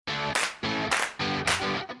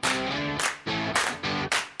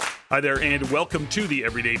Hi there, and welcome to the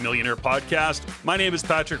Everyday Millionaire Podcast. My name is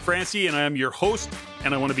Patrick Francey, and I am your host,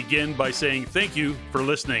 and I want to begin by saying thank you for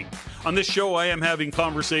listening. On this show, I am having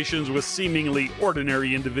conversations with seemingly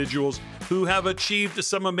ordinary individuals who have achieved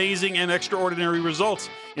some amazing and extraordinary results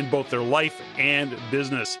in both their life and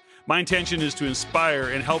business. My intention is to inspire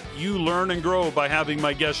and help you learn and grow by having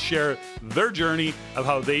my guests share their journey of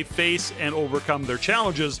how they face and overcome their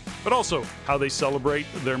challenges, but also how they celebrate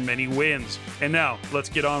their many wins. And now, let's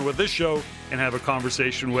get on with this show and have a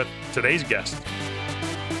conversation with today's guest.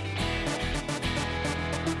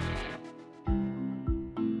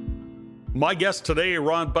 My guest today,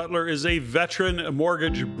 Ron Butler, is a veteran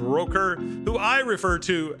mortgage broker who I refer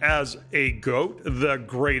to as a GOAT, the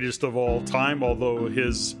greatest of all time, although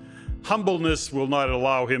his humbleness will not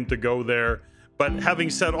allow him to go there. But having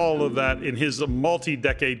said all of that, in his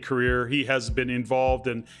multi-decade career, he has been involved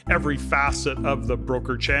in every facet of the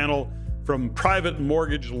broker channel, from private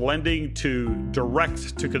mortgage lending to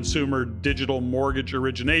direct-to-consumer digital mortgage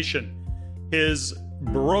origination. His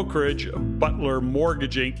brokerage, Butler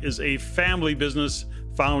Mortgage Inc., is a family business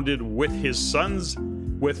founded with his sons,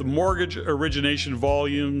 with mortgage origination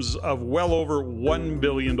volumes of well over $1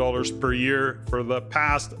 billion per year for the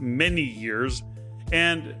past many years.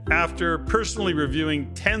 And after personally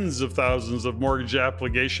reviewing tens of thousands of mortgage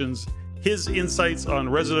applications, his insights on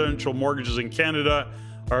residential mortgages in Canada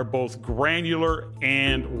are both granular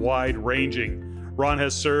and wide-ranging. Ron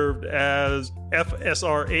has served as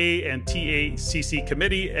FSRA and TACC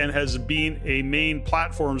committee and has been a main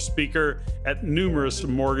platform speaker at numerous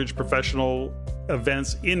mortgage professional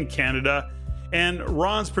events in Canada. And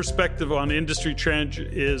Ron's perspective on industry trends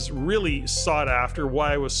is really sought after,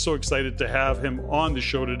 why I was so excited to have him on the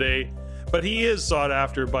show today. But he is sought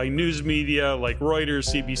after by news media like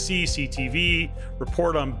Reuters, CBC, CTV,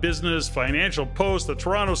 Report on Business, Financial Post, the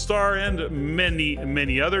Toronto Star, and many,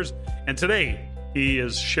 many others. And today, he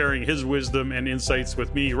is sharing his wisdom and insights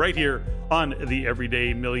with me right here on the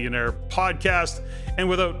Everyday Millionaire Podcast. And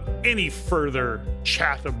without any further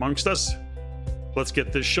chat amongst us, let's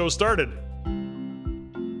get this show started.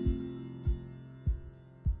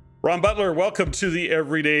 Ron Butler, welcome to the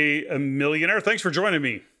Everyday Millionaire. Thanks for joining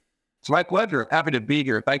me. It's my pleasure. Happy to be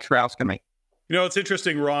here. Thanks for asking me. You know, what's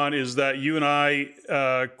interesting, Ron, is that you and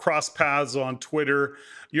I cross paths on Twitter.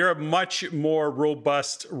 You're a much more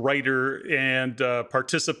robust writer and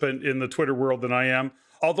participant in the Twitter world than I am.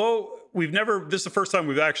 Although this is the first time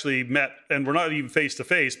we've actually met, and we're not even face to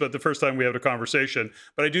face, but the first time we had a conversation.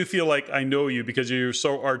 But I do feel like I know you because you're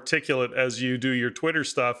so articulate as you do your Twitter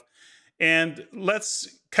stuff. And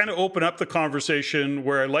let's kind of open up the conversation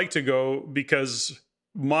where I like to go, because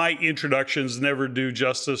my introductions never do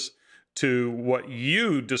justice to what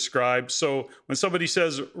you describe. So when somebody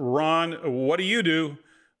says, Ron, what do you do?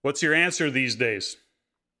 What's your answer these days?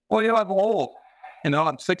 Well, I'm old.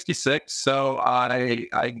 I'm 66, so I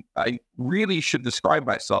really should describe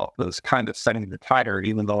myself as kind of semi-retired,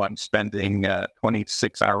 even though I'm spending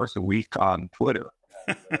 26 hours a week on Twitter.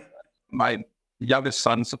 My youngest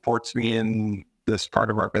son supports me in this part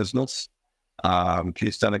of our business.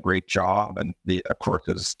 He's done a great job, and of course,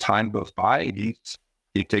 as time goes by,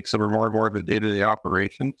 he takes over more and more of the day-to-day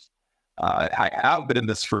operations. I have been in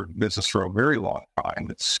this business for a very long time.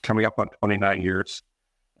 It's coming up on 29 years.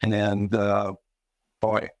 And I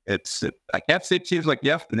can't say it seems like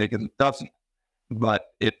yesterday, because it doesn't. But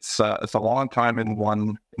it's a long time in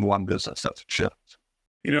one business, that's for sure.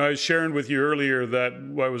 You know, I was sharing with you earlier that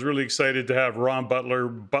I was really excited to have Ron Butler,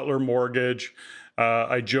 Butler Mortgage.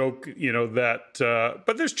 I joke, that,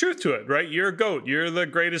 but there's truth to it, right? You're a GOAT. You're the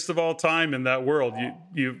greatest of all time in that world.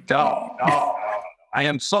 No. I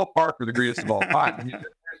am so far for the greatest of all time.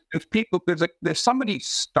 There's somebody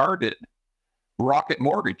started Rocket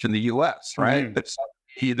Mortgage in the U.S., right?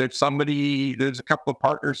 Mm-hmm. There's a couple of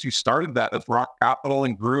partners who started that with Rock Capital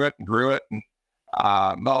and grew it. And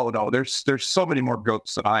there's so many more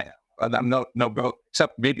GOATs than I am. And I'm no GOAT,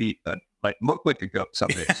 except maybe might look like a GOAT some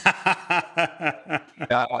days.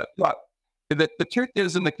 But the truth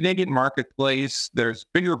is, in the Canadian marketplace, there's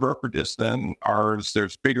bigger brokerages than ours.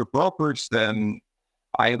 There's bigger brokers than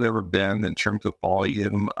I've ever been in terms of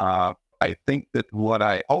volume. I think that what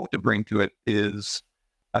I hope to bring to it is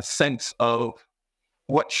a sense of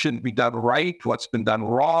what should be done right, what's been done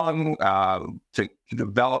wrong, to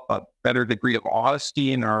develop a better degree of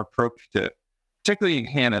honesty in our approach to, particularly in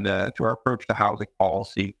Canada, to our approach to housing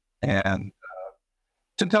policy, and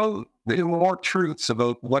to tell more truths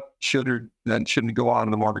about what should and shouldn't go on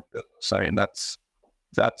in the mortgage business. I mean, that's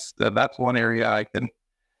one area I can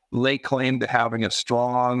lay claim to having a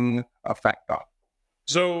strong effect on.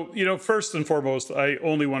 So, first and foremost, I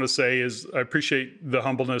only want to say is I appreciate the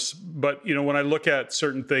humbleness, but when I look at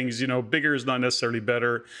certain things, bigger is not necessarily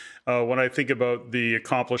better. When I think about the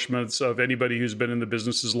accomplishments of anybody who's been in the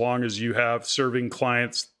business as long as you have, serving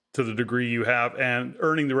clients to the degree you have, and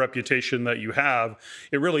earning the reputation that you have,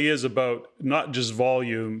 it really is about not just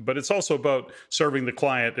volume, but it's also about serving the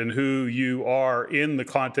client and who you are in the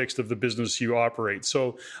context of the business you operate.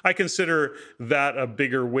 So I consider that a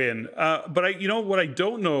bigger win. But what I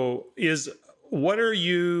don't know is what are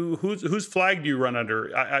you? Whose flag do you run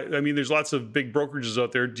under? I mean, there's lots of big brokerages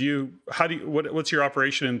out there. What's your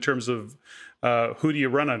operation in terms of who do you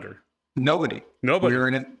run under? Nobody.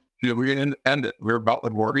 Nobody. We're independent. We're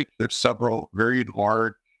Butler Mortgage. There's several very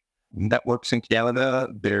large networks in Canada.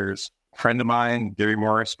 There's a friend of mine, Gary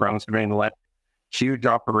Morris, Francey, huge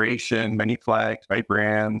operation, many flags, many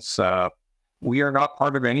brands. We are not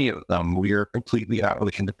part of any of them. We are completely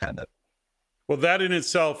utterly independent. Well, that in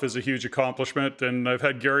itself is a huge accomplishment. And I've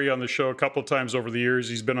had Gary on the show a couple of times over the years.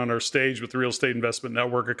 He's been on our stage with the Real Estate Investment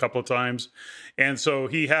Network a couple of times. And so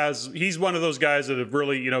he's one of those guys that have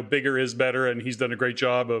really, bigger is better. And he's done a great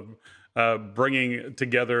job of bringing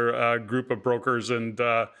together a group of brokers and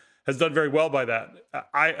has done very well by that.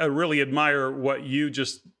 I really admire what you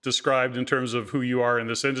just described in terms of who you are in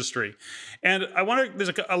this industry. And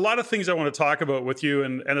there's a lot of things I want to talk about with you.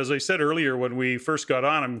 And as I said earlier, when we first got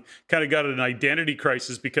on, I'm kind of got an identity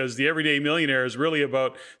crisis because the Everyday Millionaire is really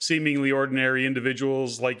about seemingly ordinary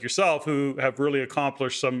individuals like yourself who have really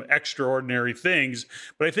accomplished some extraordinary things.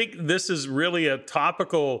 But I think this is really a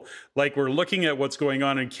topical, like we're looking at what's going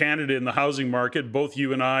on in Canada in the housing market. Both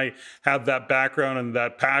you and I have that background and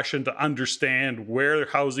that passion to understand where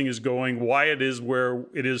housing is going, why it is where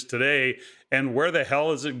it is today, and where the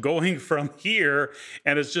hell is it going from here.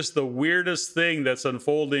 And it's just the weirdest thing that's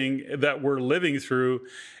unfolding that we're living through.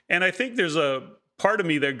 And I think there's a part of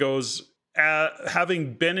me that goes,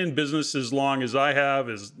 having been in business as long as I have,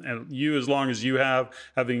 and you as long as you have,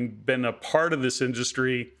 having been a part of this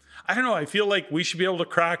industry, I don't know. I feel like we should be able to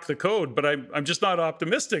crack the code, but I'm just not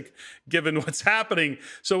optimistic given what's happening.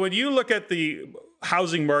 So when you look at the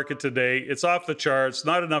housing market today, it's off the charts,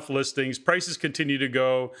 not enough listings, prices continue to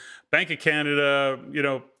go. Bank of Canada,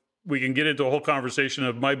 we can get into a whole conversation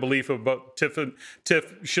of my belief about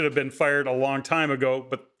TIF should have been fired a long time ago.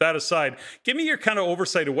 But that aside, give me your kind of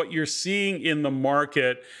oversight of what you're seeing in the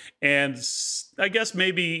market, and I guess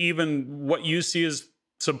maybe even what you see as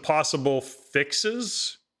some possible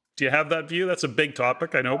fixes. Do you have that view? That's a big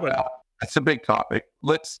topic, I know, but it's a big topic.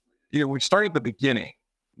 We're starting at the beginning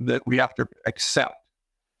that we have to accept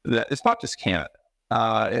that it's not just Canada.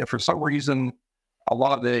 For some reason,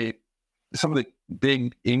 some of the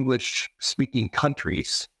big English-speaking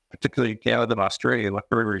countries, particularly Canada and Australia, look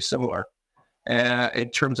very, very similar in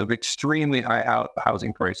terms of extremely high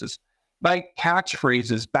housing prices. My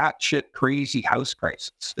catchphrase is batshit crazy house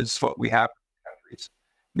prices. It's what we have in countries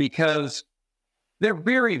because they're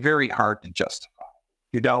very, very hard to justify.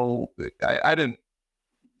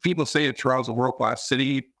 People say that Toronto's a world-class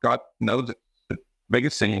city. God knows it's the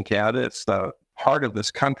biggest city in Canada. It's the heart of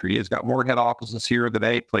this country. It's got more head offices here than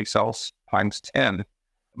any place else times 10.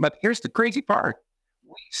 But here's the crazy part.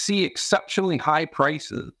 We see exceptionally high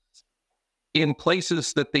prices in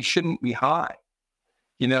places that they shouldn't be high.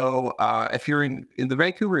 If you're in the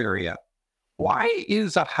Vancouver area, why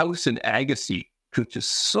is a house in Agassiz, which is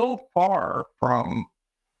so far from,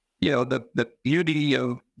 the beauty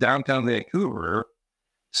of downtown Vancouver,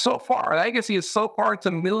 so far? Agassiz is so far, it's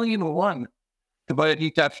 $1.1 million to buy a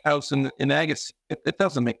detached house in Agassiz. It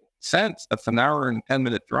doesn't make sense. That's an hour and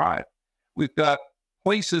 10-minute drive. We've got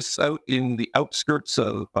places out in the outskirts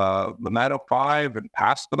of the 905 and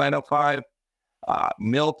past the 905,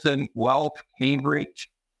 Milton, Guelph, Cambridge,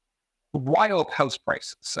 wild house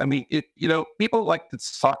prices. I mean, people like to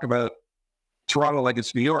talk about Toronto like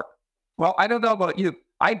it's New York. Well, I don't know about you.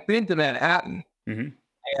 I've been to Manhattan,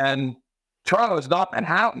 and Toronto is not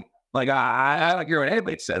Manhattan. Like, I don't care what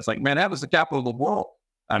anybody says. Like, Manhattan is the capital of the world.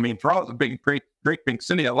 I mean, Toronto's a big, great big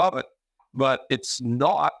city. I love it, but it's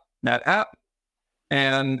not Manhattan.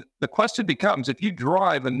 And the question becomes, if you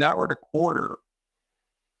drive an hour and a quarter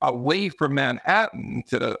away from Manhattan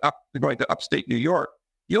going to upstate New York,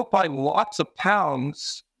 you'll find lots of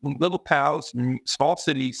towns, little towns, small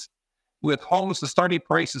cities with homes. The starting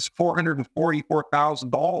price is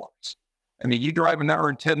 $444,000. I mean, you drive an hour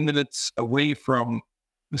and 10 minutes away from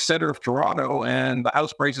the center of Toronto, and the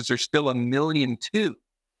house prices are still $1.2 million.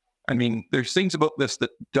 I mean, there's things about this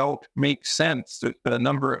that don't make sense. There's been a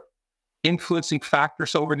number of influencing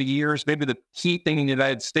factors over the years. Maybe the key thing in the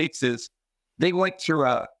United States is they went through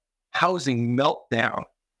a housing meltdown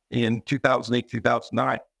in 2008,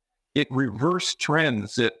 2009, it reversed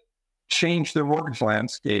trends. It changed the mortgage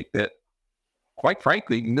landscape. It, quite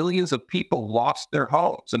frankly, millions of people lost their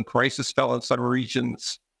homes and prices fell in some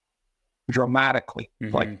regions dramatically,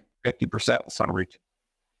 like 50% in some regions.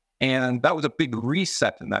 And that was a big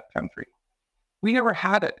reset in that country. We never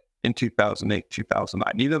had it in 2008,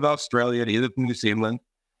 2009, neither of Australia, neither of New Zealand.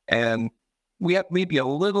 And we had maybe a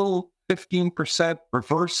little 15%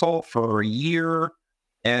 reversal for a year,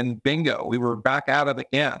 and bingo, we were back at it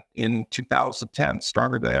again in 2010,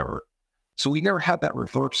 stronger than ever. So we never had that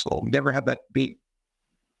reversal. We never had that big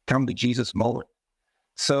come to Jesus moment.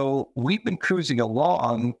 So we've been cruising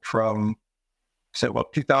along from, say,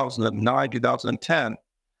 2009, 2010,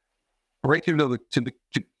 right through to the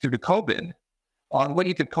COVID, on what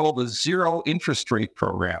you could call the zero interest rate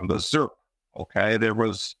program, the ZIRP. Okay, it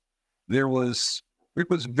was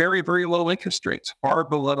very, very low interest rates, far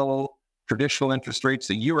below traditional interest rates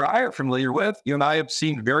that you or I are familiar with. You and I have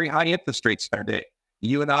seen very high interest rates in our day.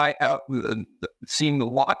 You and I have seen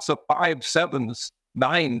lots of 5s, 7s,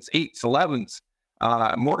 9s, 8s,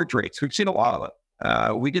 11s mortgage rates. We've seen a lot of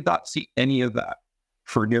it. We did not see any of that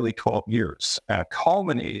for nearly 12 years,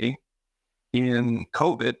 culminating in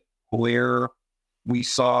COVID, where we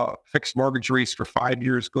saw fixed mortgage rates for 5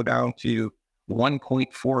 years go down to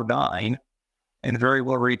 1.49 and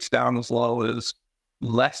variable rates down as low as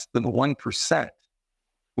less than 1%,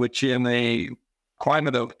 which in a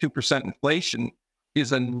climate of 2% inflation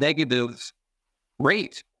is a negative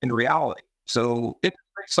rate in reality. So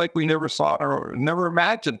it's like we never saw it or never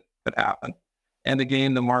imagined it happen. And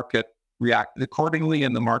again, the market reacted accordingly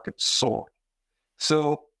and the market soared.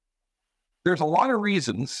 So there's a lot of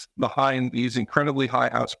reasons behind these incredibly high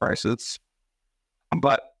house prices,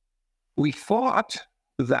 but we thought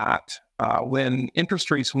that when interest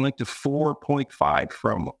rates went to 4.5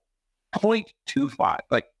 from 0.25,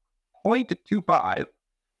 like 0.25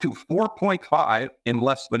 to 4.5 in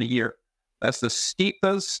less than a year, that's the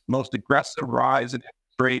steepest, most aggressive rise in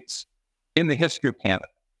interest rates in the history of Canada,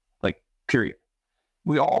 like, period.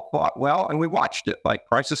 We all thought, well, and we watched it, like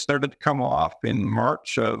prices started to come off in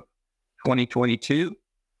March of 2022,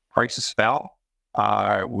 prices fell.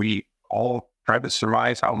 We all tried to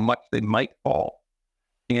surmise how much they might fall.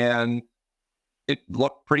 And it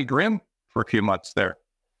looked pretty grim for a few months there.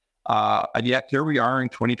 And yet here we are in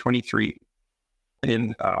 2023,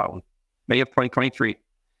 in May of 2023,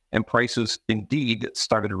 and prices indeed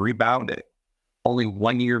started rebounding. Only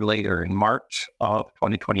 1 year later, in March of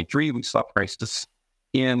 2023, we saw prices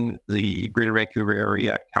in the Greater Vancouver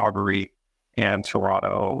area, Calgary, and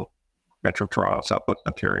Toronto, Metro Toronto, Southwest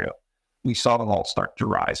Ontario. We saw them all start to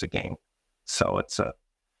rise again. So it's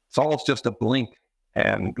almost just a blink,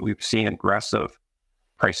 and we've seen aggressive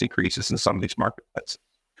price increases in some of these marketplaces.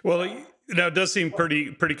 Well, now it does seem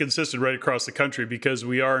pretty consistent right across the country, because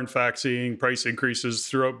we are in fact seeing price increases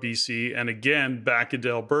throughout BC, and again back into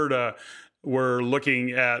Alberta. We're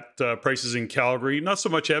looking at prices in Calgary, not so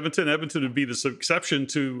much Edmonton. Edmonton would be the exception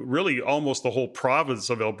to really almost the whole province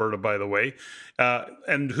of Alberta, by the way.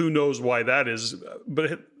 And who knows why that is.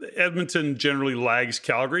 But Edmonton generally lags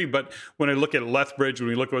Calgary. But when I look at Lethbridge, when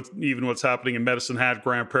we look at what's happening in Medicine Hat,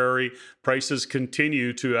 Grand Prairie, prices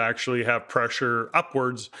continue to actually have pressure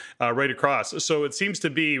upwards right across. So it seems to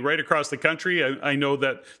be right across the country. I know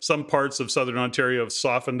that some parts of Southern Ontario have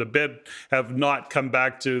softened a bit, have not come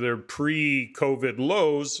back to their pre-COVID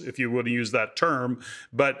lows, if you want to use that term.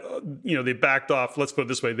 But, they backed off, let's put it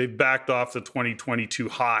this way, they backed off the 2022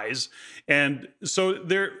 highs. And so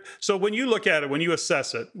when you look at it, when you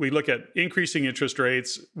assess it, we look at increasing interest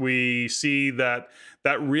rates. We see that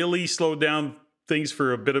really slowed down things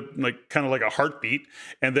for a bit of kind of like a heartbeat.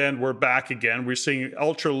 And then we're back again. We're seeing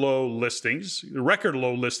ultra low listings, record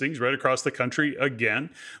low listings right across the country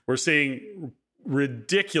again. We're seeing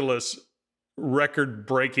ridiculous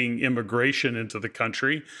record-breaking immigration into the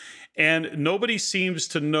country. And nobody seems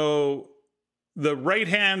to know the right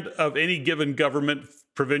hand of any given government,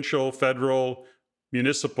 provincial, federal,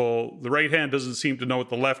 municipal. The right hand doesn't seem to know what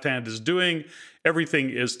the left hand is doing. Everything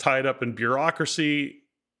is tied up in bureaucracy.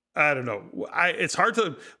 I don't know. It's hard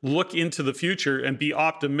to look into the future and be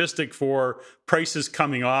optimistic for prices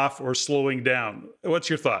coming off or slowing down. What's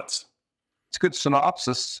your thoughts? It's a good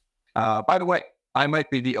synopsis. By the way, I might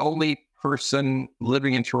be the only person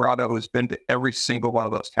living in Toronto who's been to every single one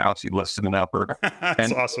of those towns you listed in Alberta.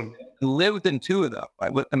 That's awesome. Lived in two of them. I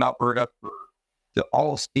lived in Alberta for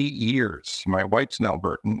almost 8 years. My wife's an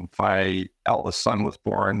Albertan. My eldest son was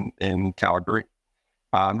born in Calgary.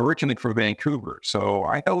 I'm originally from Vancouver, so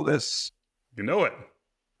I know this. You know it.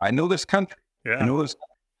 I know this country. Yeah. I know this.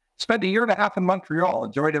 Spent a year and a half in Montreal,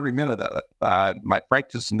 enjoyed every minute of it. My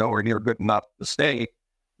French is nowhere near good enough to stay,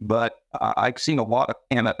 but I've seen a lot of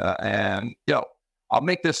Canada. And, I'll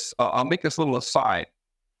make this little aside.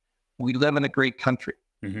 We live in a great country.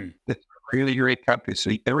 Mm-hmm. It's a really great country.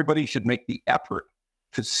 So everybody should make the effort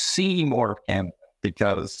to see more of Canada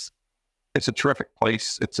because it's a terrific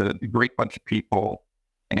place. It's a great bunch of people.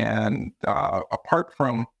 And apart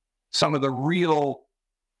from some of the real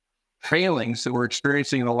failings that we're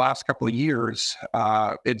experiencing in the last couple of years,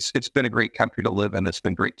 it's been a great country to live in. It's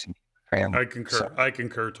been great to meet family. I concur. I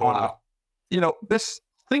concur totally. This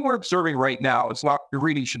thing we're observing right now is it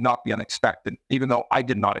really should not be unexpected, even though I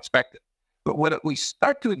did not expect it. But when we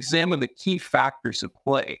start to examine the key factors at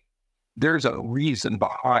play, there's a reason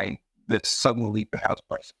behind this sudden leap in house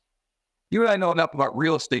prices. You and I know enough about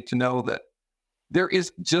real estate to know that there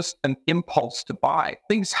is just an impulse to buy.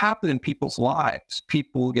 Things happen in people's lives.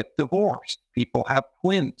 People get divorced. People have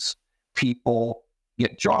twins. People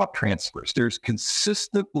get job transfers. There's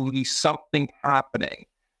consistently something happening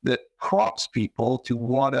that prompts people to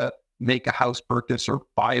want to make a house purchase or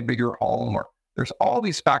buy a bigger home. Or there's all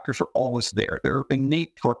these factors are always there. They're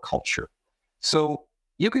innate to our culture. So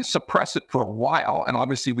you can suppress it for a while. And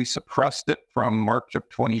obviously we suppressed it from March of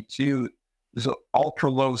 22. There's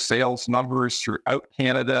ultra low sales numbers throughout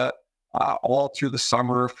Canada, all through the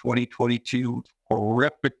summer of 2022,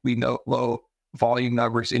 horrifically low volume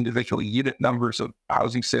numbers, individual unit numbers of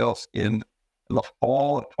housing sales in the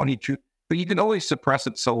fall of 22. But you can only suppress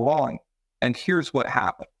it so long. And here's what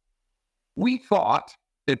happened. We thought,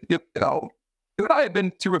 you and I have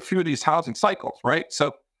been through a few of these housing cycles, right?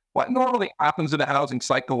 So what normally happens in a housing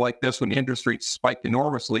cycle like this when interest rates spike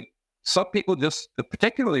enormously, some people just,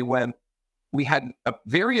 particularly when we had a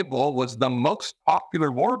variable was the most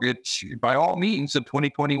popular mortgage by all means of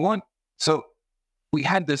 2021. So we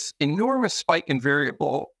had this enormous spike in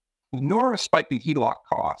variable, enormous spike in HELOC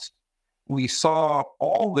costs. We saw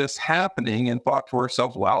all this happening and thought to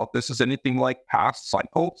ourselves, well, if this is anything like past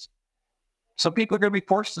cycles, some people are going to be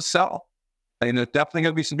forced to sell. And there's definitely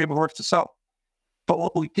going to be some people forced to sell. But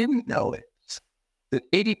what we didn't know is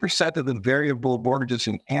that 80% of the variable mortgages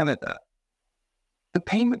in Canada, the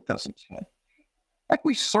payment doesn't change. Like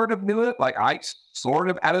we sort of knew it, like I sort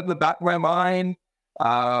of had it in the back of my mind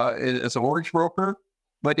as a mortgage broker,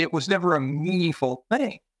 but it was never a meaningful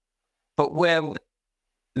thing. But when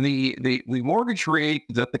the mortgage rate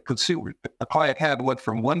that the client had went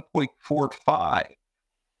from 1.45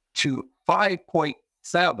 to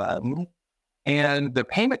 5.7, and the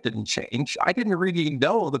payment didn't change, I didn't really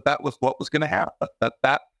know that was what was going to happen,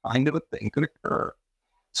 that kind of a thing could occur.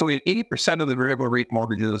 So we had 80% of the variable rate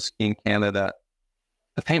mortgages in Canada,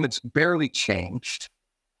 the payments barely changed.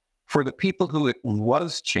 For the people who it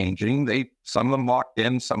was changing, some of them locked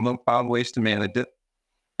in, some of them found ways to manage it.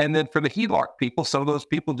 And then for the HELOC people, some of those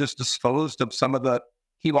people just disposed of some of the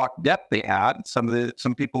HELOC debt they had. Some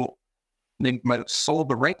people, they might have sold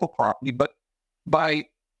the rental property, but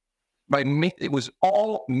it was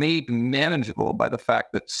all made manageable by the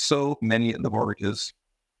fact that so many of the mortgages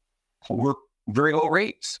were very low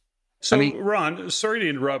rates. So, Ron, sorry to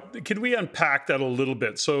interrupt. Can we unpack that a little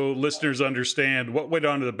bit so listeners understand what went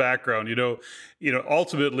on in the background?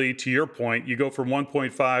 Ultimately, to your point, you go from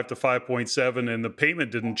 1.5 to 5.7 and the payment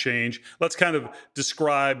didn't change. Let's kind of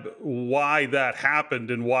describe why that happened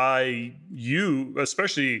and why you,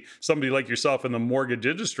 especially somebody like yourself in the mortgage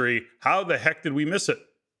industry, how the heck did we miss it?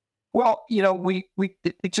 Well,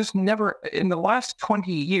 it just never, in the last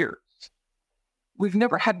 20 years, we've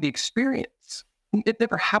never had the experience. It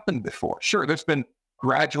never happened before. Sure, there's been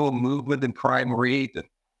gradual movement in prime rate,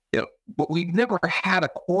 but we've never had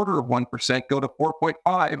 0.25% go to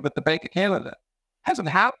 4.5 at the Bank of Canada. Hasn't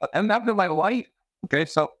happened. Hasn't happened in my life. Okay,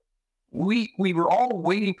 so we were all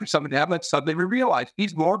waiting for something to happen. And suddenly we realized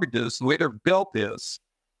these mortgages, the way they're built is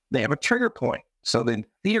they have a trigger point. So in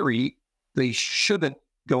theory, they shouldn't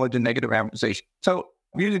go into negative amortization. So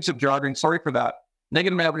I'm using some jargon. Sorry for that.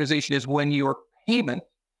 Negative amortization is when your payment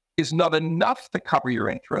is not enough to cover your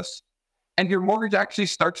interest, and your mortgage actually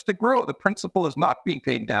starts to grow. The principal is not being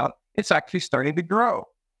paid down. It's actually starting to grow.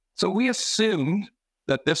 So we assumed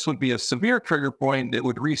that this would be a severe trigger point that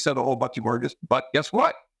would reset a whole bunch of mortgages. But guess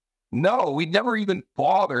what? No, we never even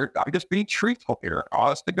bothered. I'm just being truthful here,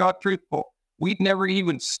 honest to God truthful. We'd never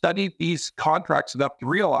even studied these contracts enough to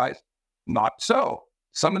realize not so.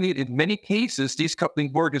 In many cases, these company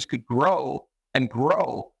mortgages could grow, and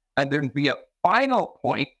there'd be a final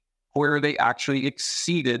point where they actually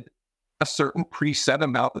exceeded a certain preset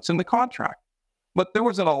amount that's in the contract. But there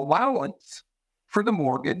was an allowance for the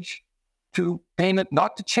mortgage to payment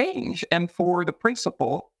not to change and for the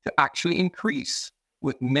principal to actually increase.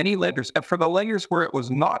 with many lenders. And for the lenders where it was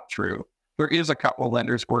not true, there is a couple of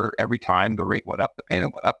lenders where every time the rate went up, the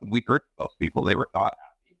payment went up, and we heard those people, they were not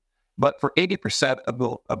happy. But for 80%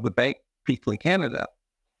 of the bank people in Canada,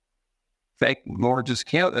 bank mortgages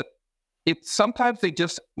Canada, sometimes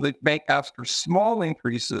the bank asks for small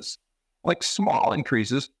increases,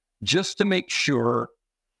 just to make sure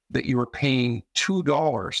that you were paying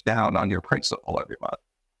 $2 down on your principal every month.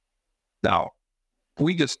 Now,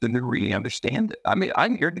 we just didn't really understand it. I mean,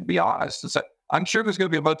 I'm here to be honest. I'm sure there's going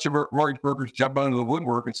to be a bunch of mortgage brokers jump out of the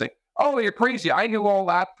woodwork and say, "Oh, you're crazy. I knew all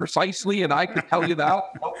that precisely, and I could tell you that.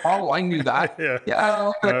 Oh, I knew that."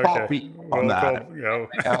 I'm going to call people on that.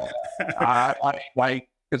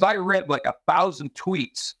 Because I read like 1,000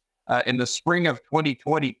 tweets in the spring of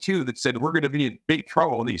 2022 that said we're going to be in big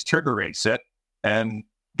trouble when these trigger rates hit. And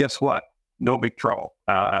guess what? No big trouble.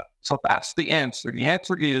 So that's the answer. The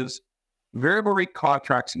answer is variable rate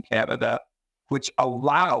contracts in Canada, which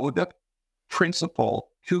allow the principal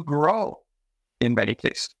to grow in many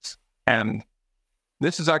cases. And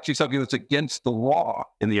this is actually something that's against the law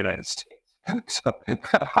in the United States.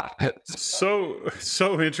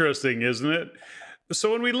 So interesting, isn't it?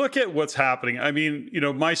 So when we look at what's happening, I mean,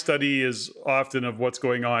 my study is often of what's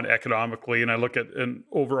going on economically, and I look at an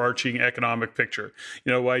overarching economic picture.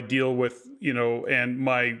 I deal with, and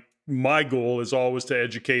my goal is always to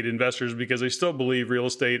educate investors, because I still believe real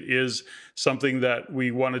estate is something that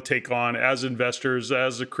we want to take on as investors,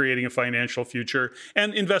 as creating a financial future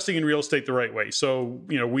and investing in real estate the right way. So,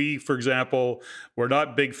 we, for example, we're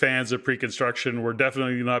not big fans of pre-construction. We're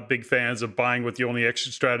definitely not big fans of buying with the only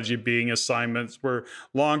exit strategy being assignments. We're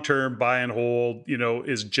long-term buy and hold,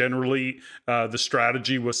 is generally the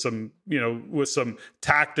strategy with some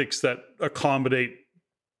tactics that accommodate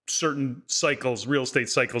certain cycles, real estate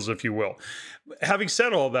cycles, if you will. Having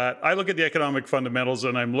said all that, I look at the economic fundamentals,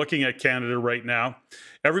 and I'm looking at Canada right now.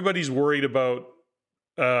 Everybody's worried about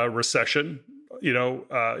recession.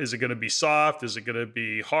 Is it going to be soft? Is it going to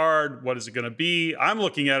be hard? What is it going to be? I'm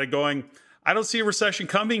looking at it going, I don't see a recession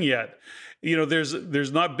coming yet.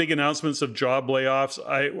 There's not big announcements of job layoffs.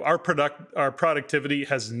 Our productivity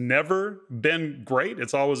has never been great.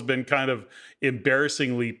 It's always been kind of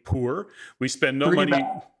embarrassingly poor. We spend no money.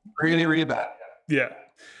 Really bad. Yeah.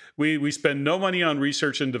 We spend no money on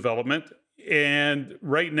research and development. And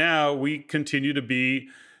right now we continue to be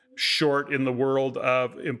short in the world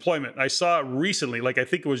of employment. I saw recently, I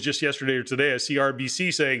think it was just yesterday or today, I see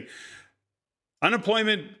RBC saying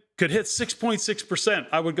unemployment could hit 6.6%.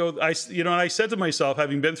 I would go, and I said to myself,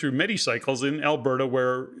 having been through many cycles in Alberta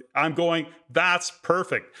where I'm going, that's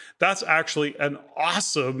perfect. That's actually an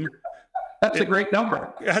awesome. That's a great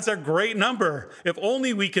number. That's a great number. If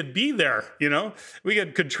only we could be there, we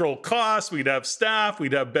could control costs. We'd have staff.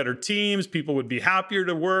 We'd have better teams. People would be happier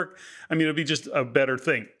to work. I mean, it'd be just a better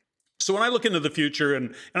thing. So when I look into the future,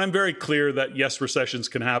 and I'm very clear that yes, recessions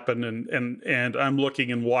can happen, and I'm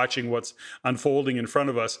looking and watching what's unfolding in front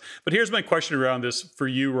of us. But here's my question around this for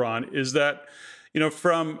you, Ron, is that,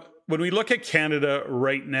 from when we look at Canada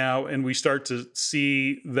right now and we start to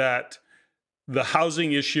see that the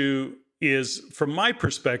housing issue is, from my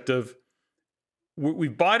perspective,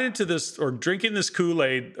 we've bought into this or drinking this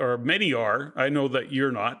Kool-Aid, or many are. I know that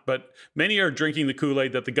you're not, but many are drinking the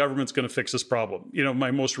Kool-Aid that the government's going to fix this problem.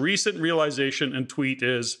 My most recent realization and tweet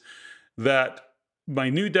is that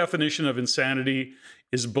my new definition of insanity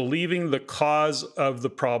is believing the cause of the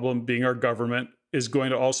problem, being our government, is going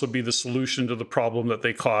to also be the solution to the problem that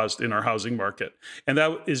they caused in our housing market. And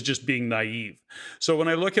that is just being naive. So when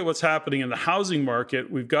I look at what's happening in the housing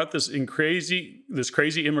market, we've got this crazy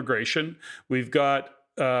immigration. We've got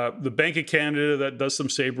the Bank of Canada that does some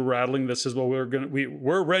saber rattling that says, well,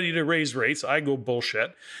 we're ready to raise rates. I go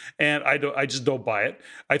bullshit. And I just don't buy it.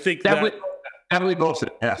 I think that Heavily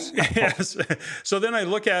bullshit, yes. Yes. So then I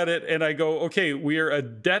look at it and I go, okay, we are a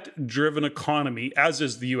debt-driven economy, as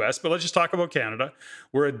is the U.S., but let's just talk about Canada.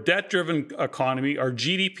 We're a debt-driven economy. Our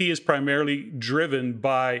GDP is primarily driven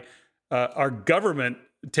by our government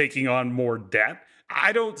taking on more debt.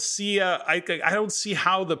 I don't see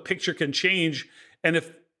how the picture can change. And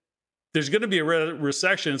if there's going to be a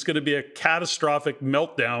recession, it's going to be a catastrophic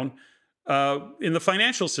meltdown in the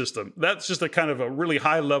financial system. That's just a kind of a really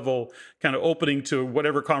high level kind of opening to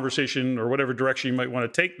whatever conversation or whatever direction you might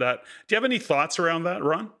want to take that. Do you have any thoughts around that,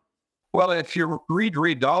 Ron? Well, if you read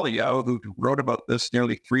Ray Dalio, who wrote about this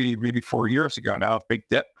nearly 3, maybe 4 years ago now, big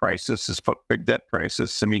debt crisis,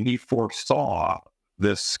 I mean, he foresaw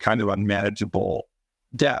this kind of unmanageable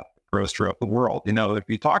debt grows throughout the world. If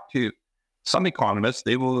you talk to some economists,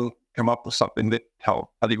 they will come up with something that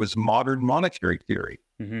I think was modern monetary theory.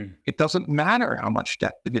 Mm-hmm. It doesn't matter how much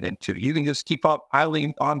debt to get into. You can just keep up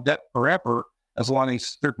piling on debt forever as long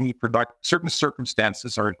as certain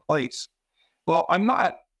circumstances are in place. Well, I'm not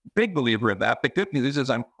a big believer in that. The good news is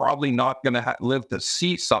I'm probably not going to live to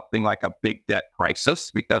see something like a big debt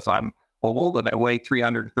crisis because I'm old and I weigh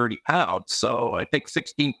 330 pounds. So I take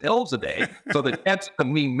 16 pills a day. So the chance of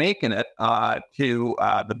me making it to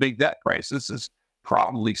the big debt crisis is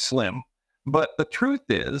probably slim. But the truth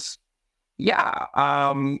is,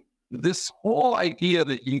 this whole idea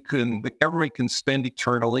that the government can spend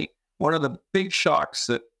eternally, one of the big shocks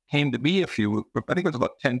that came to me I think it was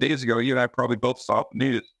about 10 days ago, you and I probably both saw the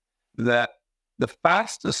news, that the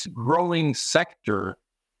fastest growing sector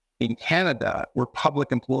in Canada were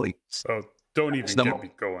public employees. So don't even get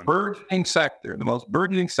me going. The most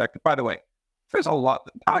burgeoning sector. By the way, there's a lot,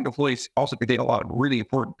 public employees also contain a lot of really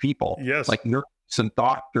important people. Yes. Like nurses and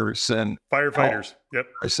doctors and firefighters. Yep.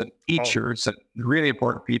 And teachers and really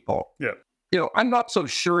important people. Yeah. I'm not so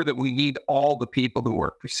sure that we need all the people who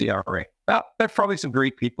work for CRA. Well, there's probably some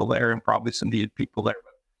great people there and probably some needed people there.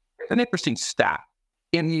 But it's an interesting stat.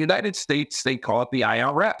 In the United States, they call it the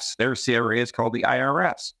IRS. Their CRA is called the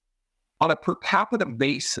IRS. On a per capita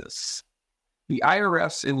basis, the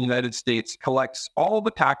IRS in the United States collects all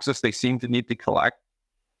the taxes they seem to need to collect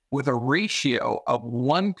with a ratio of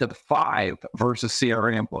 1 to 5 versus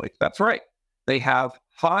CRA employees. That's right. They have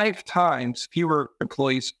 5 times fewer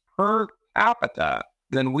employees per capita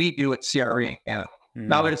than we do at CRA in Canada.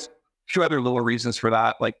 Now, there's a few other little reasons for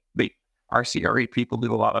that. Like our CRA people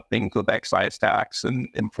do a lot of things with excise tax and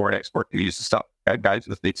import-export duties and stuff. Guys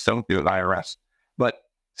with these don't do at IRS. But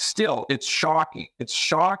still, it's shocking. It's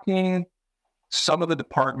shocking some of the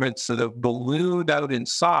departments that have ballooned out in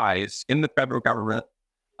size in the federal government.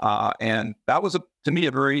 And that was, to me,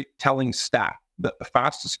 a very telling stat. The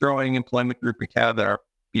fastest growing employment group in Canada are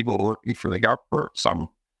people working for some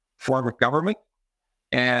form of government.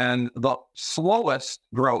 And the slowest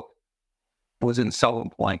growth was in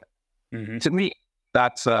self-employment. Mm-hmm. To me,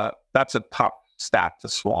 that's a tough stat to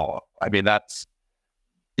swallow. I mean,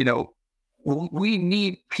 we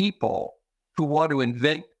need people who want to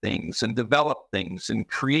invent things and develop things and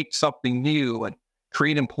create something new and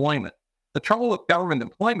create employment. The trouble with government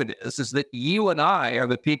employment is that you and I are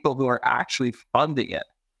the people who are actually funding it,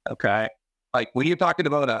 okay? Like when you're talking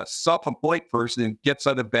about a self-employed person who gets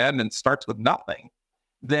out of bed and starts with nothing,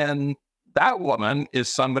 then that woman is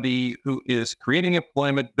somebody who is creating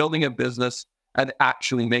employment, building a business, and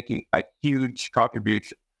actually making a huge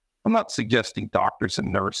contribution. I'm not suggesting doctors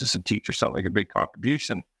and nurses and teachers sound like a big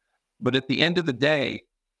contribution, but at the end of the day,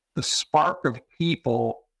 the spark of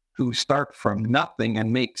people who start from nothing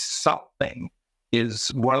and make something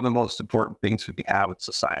is one of the most important things we have in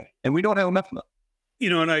society. And we don't have enough of them.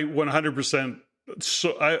 And I 100%,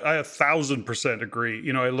 so I 1,000%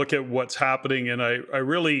 agree. I look at what's happening and I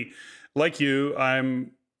really, like you, I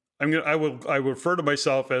will refer to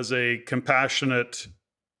myself as a compassionate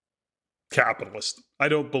capitalist. I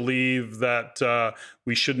don't believe that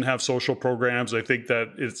we shouldn't have social programs. I think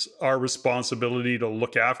that it's our responsibility to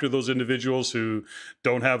look after those individuals who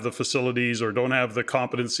don't have the facilities or don't have the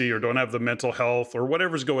competency or don't have the mental health or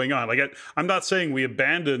whatever's going on. Like I'm not saying we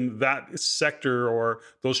abandon that sector or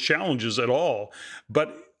those challenges at all,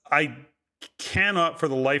 but I cannot for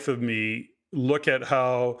the life of me look at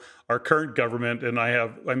how our current government, and I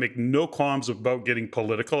make no qualms about getting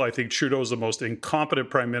political. I think Trudeau is the most incompetent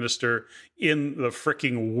prime minister in the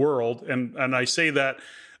freaking world. And I say that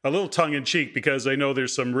a little tongue in cheek because I know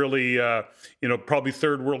there's some really, probably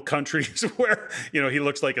third world countries where, he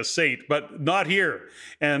looks like a saint, but not here.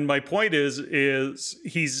 And my point is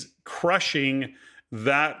he's crushing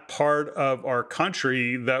that part of our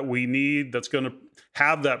country that we need, that's going to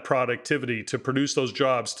have that productivity to produce those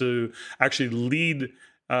jobs, to actually lead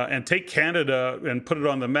and take Canada and put it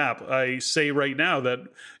on the map. I say right now that,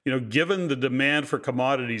 given the demand for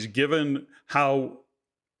commodities, given how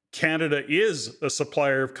Canada is a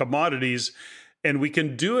supplier of commodities, and we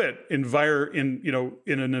can do it in an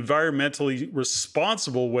environmentally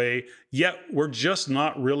responsible way, yet we're just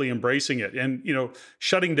not really embracing it. And,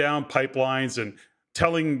 shutting down pipelines and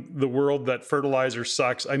telling the world that fertilizer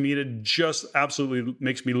sucks. I mean, it just absolutely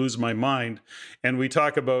makes me lose my mind. And we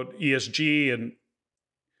talk about ESG and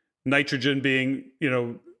nitrogen being,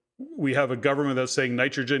 we have a government that's saying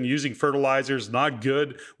nitrogen using fertilizer is not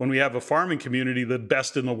good, when we have a farming community, the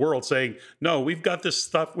best in the world, saying, no, we've got this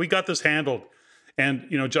stuff, we got this handled. And,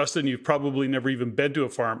 Justin, you've probably never even been to a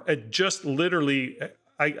farm. It just literally,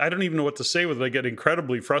 I don't even know what to say with it. I get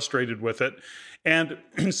incredibly frustrated with it. And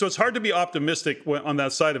so it's hard to be optimistic on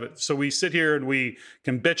that side of it. So we sit here and we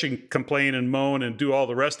can bitch and complain and moan and do all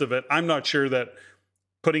the rest of it. I'm not sure that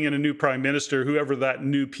putting in a new prime minister, whoever that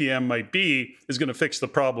new PM might be, is going to fix the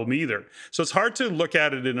problem either. So it's hard to look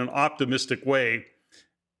at it in an optimistic way.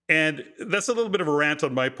 And that's a little bit of a rant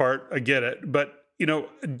on my part. I get it. But,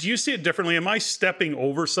 do you see it differently? Am I stepping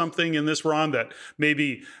over something in this, Ron, that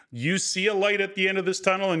maybe you see a light at the end of this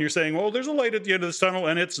tunnel and you're saying, well, there's a light at the end of this tunnel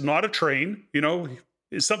and it's not a train,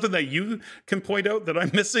 is something that you can point out that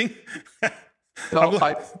I'm missing? No,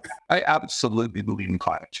 I absolutely believe in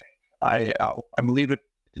climate change. I believe it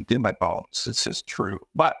in my bones. This is true.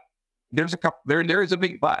 But there's there is a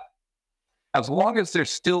big but. As long as they're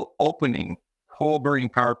still opening coal-burning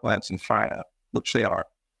power plants in China, which they are,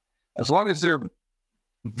 as long as they're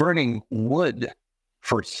burning wood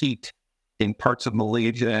for heat in parts of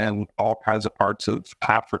Malaysia and all kinds of parts of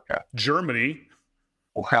Africa. Germany.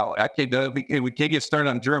 Well, we can't get started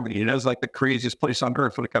on Germany. It is like the craziest place on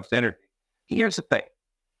earth when it comes to energy. Here's the thing.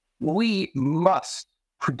 We must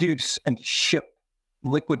produce and ship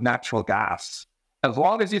liquid natural gas. As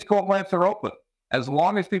long as these coal plants are open, as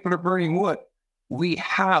long as people are burning wood, we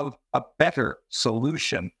have a better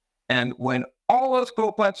solution. And when all those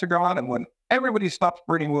coal plants are gone and when everybody stops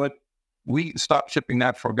burning wood, we stop shipping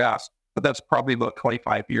natural gas. But that's probably about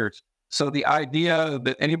 25 years. So the idea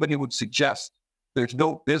that anybody would suggest there's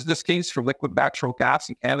no business case for liquid natural gas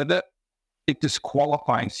in Canada, it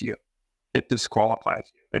disqualifies you. It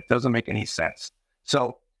disqualifies you. It doesn't make any sense.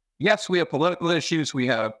 So yes, we have political issues. We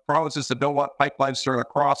have provinces that don't want pipelines to run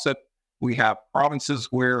across it. We have provinces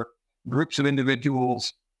where groups of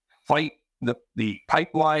individuals fight the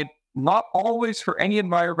pipeline, not always for any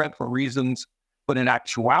environmental reasons, but in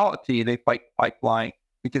actuality, they fight the pipeline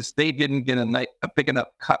because they didn't get a big enough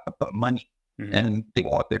cut of the money and they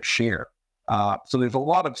want their share. So there's a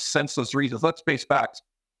lot of senseless reasons. Let's face facts.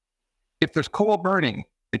 If there's coal burning,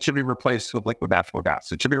 it should be replaced with liquid natural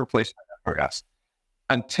gas. It should be replaced by natural gas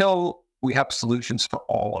until we have solutions for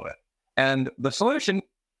all of it. And the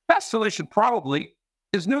best solution probably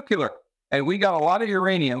is nuclear. And we got a lot of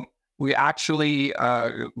uranium. We actually,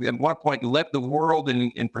 at one point, led the world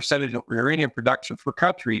in percentage of uranium production for a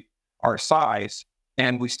country our size,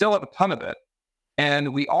 and we still have a ton of it.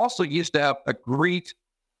 And we also used to have a great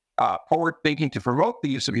forward thinking to promote the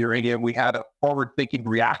use of uranium. We had a forward thinking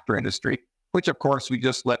reactor industry, which of course we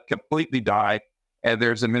just let completely die. And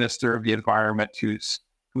there's a minister of the environment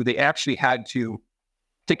who they actually had to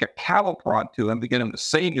take a cattle prod to him to get him to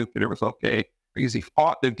say nuclear was okay because he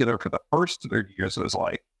fought nuclear for the first 30 years of his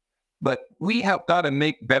life. But we have got to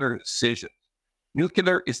make better decisions.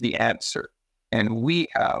 Nuclear is the answer. And we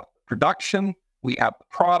have production, we have the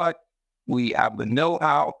product, we have the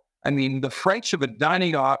know-how. I mean, the French have been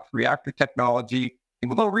dining off reactor technology.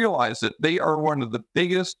 People don't realize that they are one of the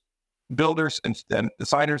biggest builders and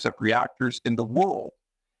designers of reactors in the world.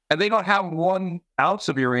 And they don't have 1 ounce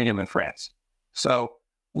of uranium in France. So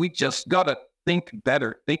we just got to think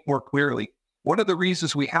better, think more clearly. One of the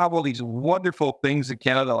reasons we have all these wonderful things in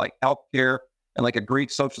Canada, like healthcare and like a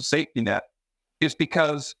great social safety net, is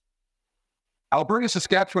because Alberta,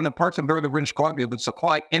 Saskatchewan, and parts of northern British Columbia have been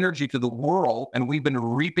supplying energy to the world, and we've been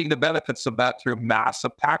reaping the benefits of that through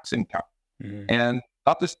massive tax income. And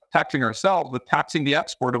not just taxing ourselves, but taxing the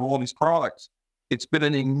export of all these products. It's been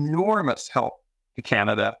an enormous help to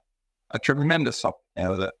Canada, a tremendous help to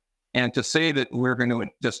Canada. And to say that we're going to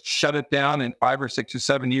just shut it down in 5 or 6 or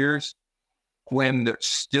 7 years, when there's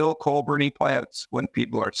still coal burning plants, when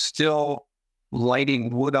people are still lighting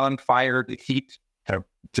wood on fire to heat,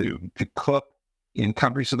 to cook in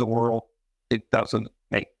countries of the world, it doesn't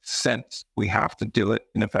make sense. We have to do it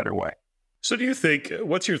in a better way. So do you think,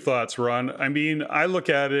 what's your thoughts, Ron? I mean, I look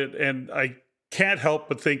at it and I can't help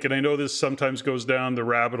but think, and I know this sometimes goes down the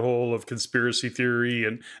rabbit hole of conspiracy theory,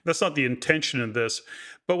 and that's not the intention in this,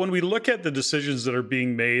 but when we look at the decisions that are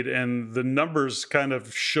being made and the numbers kind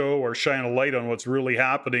of show or shine a light on what's really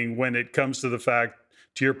happening when it comes to the fact,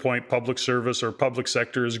 to your point, public service or public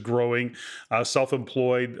sector is growing,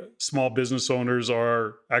 self-employed small business owners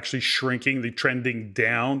are actually shrinking, they're trending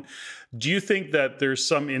down. Do you think that there's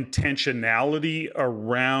some intentionality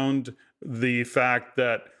around the fact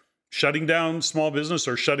that shutting down small business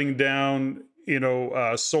or shutting down,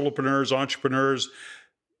 solopreneurs, entrepreneurs,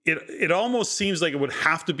 it almost seems like it would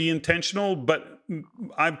have to be intentional, but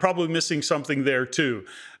I'm probably missing something there too.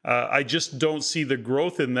 I just don't see the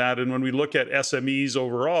growth in that. And when we look at SMEs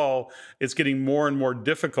overall, it's getting more and more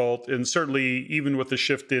difficult. And certainly even with the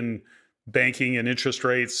shift in banking and interest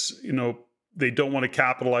rates, they don't want to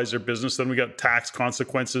capitalize their business. Then we got tax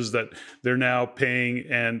consequences that they're now paying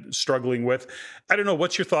and struggling with. I don't know.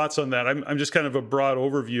 What's your thoughts on that? I'm just kind of a broad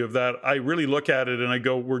overview of that. I really look at it and I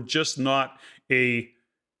go, we're just not a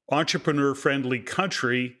entrepreneur-friendly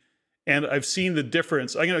country. And I've seen the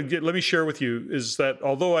difference. Let me share with you is that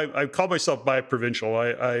although I call myself bi-provincial,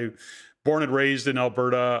 I born and raised in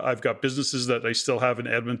Alberta. I've got businesses that I still have in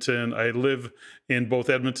Edmonton. I live in both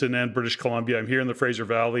Edmonton and British Columbia. I'm here in the Fraser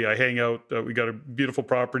Valley. I hang out. We got a beautiful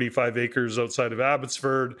property, 5 acres outside of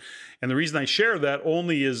Abbotsford. And the reason I share that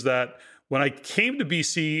only is that when I came to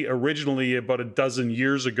BC originally about a dozen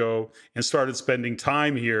years ago and started spending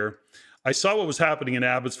time here, I saw what was happening in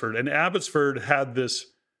Abbotsford. And Abbotsford had this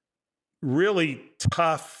really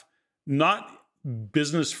tough, not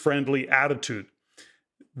business-friendly attitude.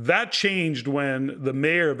 That changed when the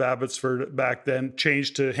mayor of Abbotsford back then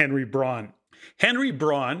changed to Henry Braun. Henry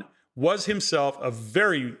Braun was himself a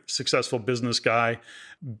very successful business guy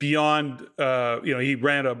beyond, he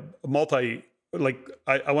ran a multi,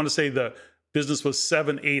 I want to say the business was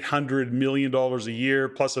 $700-800 million a year,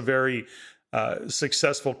 plus a very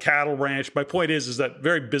successful cattle ranch. My point is that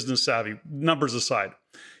very business savvy, numbers aside.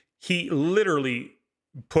 He literally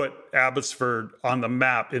put Abbotsford on the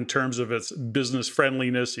map in terms of its business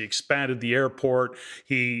friendliness. He expanded the airport.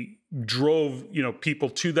 He drove, people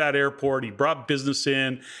to that airport. He brought business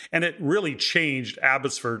in, and it really changed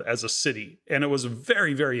Abbotsford as a city. And it was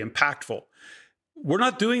very, very impactful. We're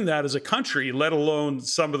not doing that as a country, let alone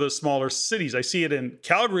some of the smaller cities. I see it in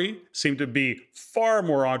Calgary, seem to be far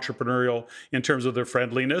more entrepreneurial in terms of their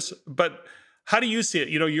friendliness. But how do you see it?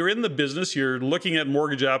 You're in the business, you're looking at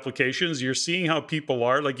mortgage applications, you're seeing how people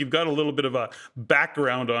are. Like, you've got a little bit of a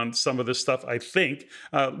background on some of this stuff, I think,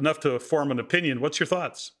 enough to form an opinion. What's your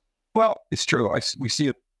thoughts? Well, it's true. We see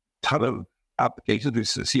a ton of applications. We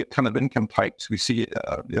see a ton of income types. We see,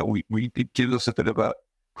 it gives us a bit of a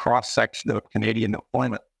cross-section of Canadian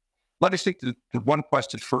employment. Let us take the one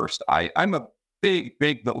question first. I'm a big,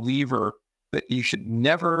 big believer that you should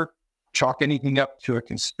never chalk anything up to a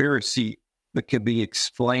conspiracy that can be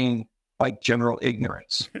explained by general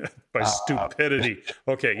ignorance. By stupidity.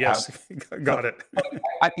 Okay, yes, got it.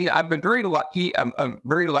 I've been very lucky. I'm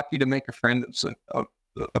very lucky to make a friend that's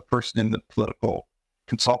a person in the political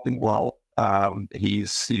consulting world. The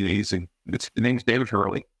name's David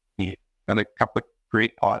Hurley. He's done a couple of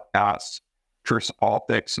great podcasts, First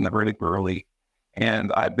Politics and the Really Burley.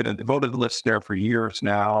 And I've been a devoted listener for years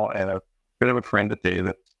now, and a bit of a friend of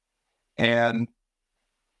David. And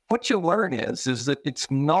what you learn is that it's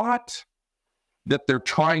not that they're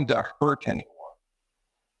trying to hurt anyone.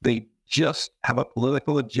 They just have a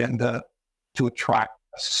political agenda to attract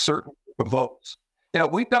a certain group of votes. Now,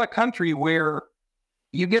 we've got a country where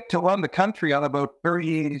you get to run the country on about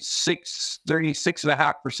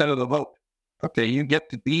 36.5% of the vote. Okay, you get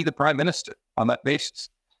to be the prime minister on that basis.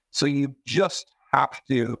 So you just have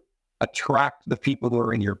to attract the people who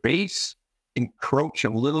are in your base, encroach a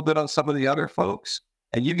little bit on some of the other folks,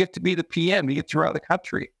 and you get to be the PM. You get to run the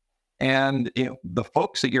country. And the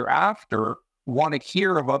folks that you're after want to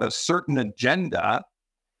hear about a certain agenda,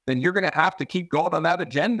 then you're going to have to keep going on that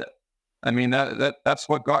agenda. I mean, that's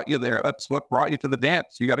what got you there. That's what brought you to the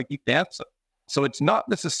dance. You got to keep dancing. So it's not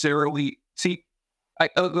necessarily,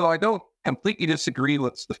 although I don't completely disagree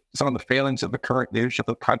with some of the failings of the current leadership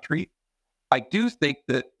of the country, I do think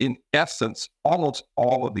that in essence, almost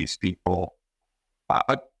all of these people,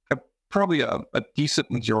 probably a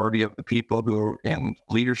decent majority of the people who are in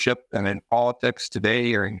leadership and in politics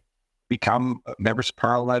today or become members of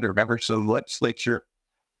parliament or members of the legislature,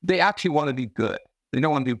 they actually want to do good. They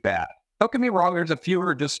don't want to do bad. Don't get me wrong, there's a few who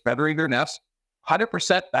are just feathering their nest.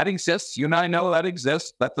 100% that exists. You and I know that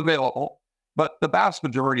exists. That's available. But the vast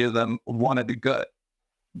majority of them want to do good.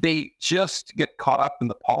 They just get caught up in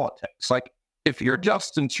the politics. Like, if you're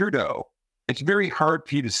Justin Trudeau, it's very hard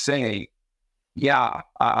for you to say,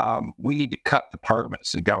 we need to cut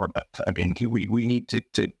departments in government. I mean, we need to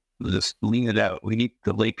just lean it out. We need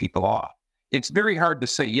to lay people off. It's very hard to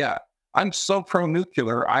say, I'm so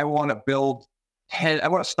pro-nuclear, I want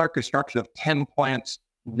to start construction of 10 plants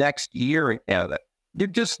next year in Canada. You're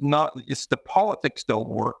just not, the politics don't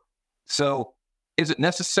work. So is it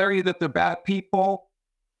necessary that they're bad people?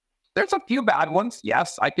 There's a few bad ones.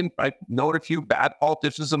 Yes, I know a few bad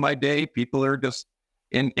politicians in my day. People are just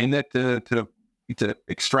in it to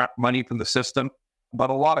extract money from the system. But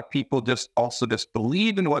a lot of people just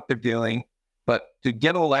believe in what they're doing. But to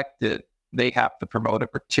get elected, they have to promote a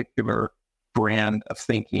particular brand of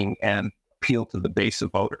thinking and appeal to the base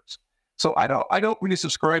of voters. So I don't really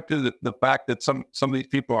subscribe to the fact that some of these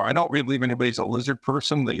people are. I don't really believe anybody's a lizard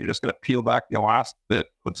person, that you're just going to peel back the elastic that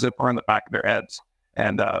would zip around the back of their heads,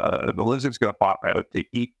 and the lizard's going to pop out to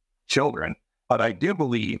eat children. But I do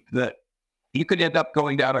believe that you could end up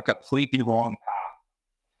going down a completely wrong path.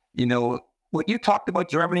 What you talked about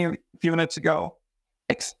Germany a few minutes ago,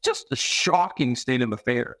 it's just a shocking state of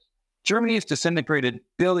affairs. Germany has disintegrated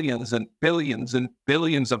billions and billions and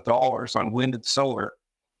billions of dollars on wind and solar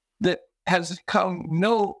that has come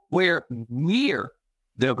nowhere near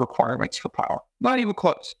the requirements for power, not even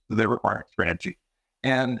close to the requirements for energy.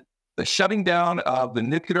 And the shutting down of the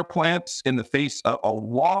nuclear plants in the face of a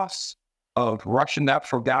loss of Russian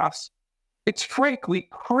natural gas, it's frankly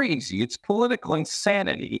crazy. It's political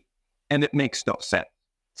insanity, and it makes no sense.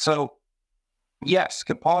 So, yes,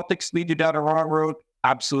 can politics lead you down a wrong road?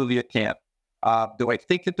 Absolutely it can. Do I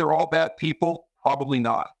think that they're all bad people? Probably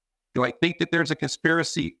not. Do I think that there's a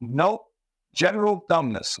conspiracy? No. General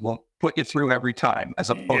dumbness will put you through every time, as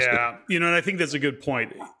opposed to... And I think that's a good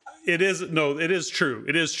point. It is true.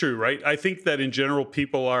 It is true, right? I think that in general,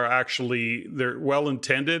 people are actually, they're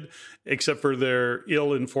well-intended, except for they're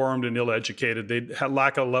ill-informed and ill-educated. They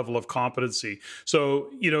lack a level of competency. So,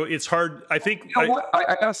 it's hard. I think...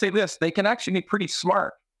 I gotta say this, they can actually be pretty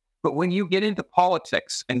smart. But when you get into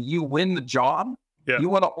politics and you win the job, you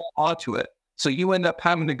want to hold on to it. So you end up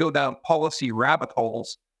having to go down policy rabbit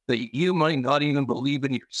holes that you might not even believe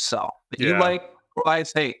in yourself. That you might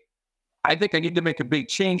realize, hey, I think I need to make a big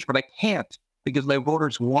change, but I can't because my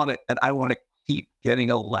voters want it and I want to keep getting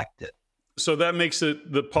elected. So that makes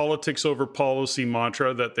it the politics over policy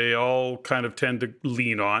mantra that they all kind of tend to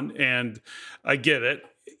lean on. And I get it.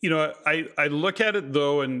 I look at it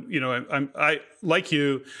though, and I like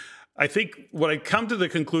you. I think what I come to the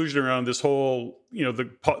conclusion around this whole,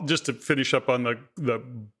 just to finish up on the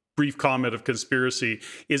brief comment of conspiracy,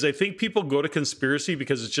 is I think people go to conspiracy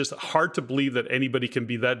because it's just hard to believe that anybody can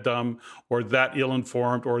be that dumb or that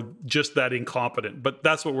ill-informed or just that incompetent. But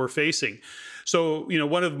that's what we're facing. So,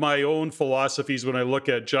 one of my own philosophies when I look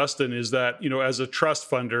at Justin is that, as a trust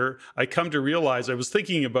funder, I come to realize, I was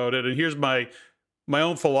thinking about it, and here's my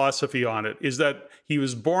own philosophy on it, is that he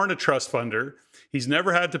was born a trust funder. He's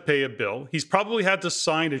never had to pay a bill. He's probably had to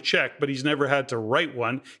sign a check, but he's never had to write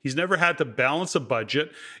one. He's never had to balance a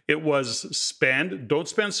budget. It was spend. Don't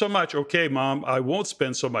spend so much. Okay, Mom, I won't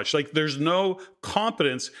spend so much. Like, there's no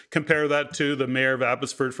competence. Compare that to the mayor of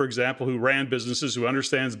Abbotsford, for example, who ran businesses, who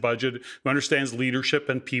understands budget, who understands leadership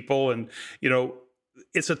and people. And,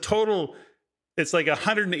 it's like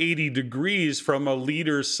 180 degrees from a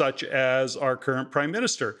leader such as our current prime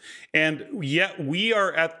minister. And yet we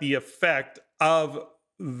are at the effect of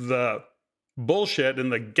the bullshit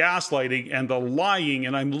and the gaslighting and the lying.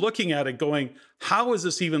 And I'm looking at it going, how is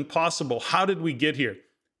this even possible? How did we get here?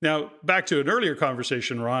 Now, back to an earlier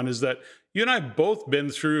conversation, Ron, is that you and I have both been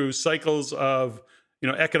through cycles of,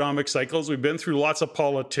 economic cycles. We've been through lots of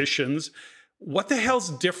politicians. What the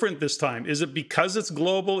hell's different this time? Is it because it's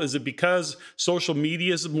global? Is it because social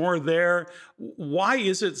media is more there? Why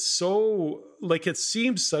is it so, it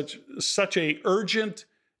seems such a urgent,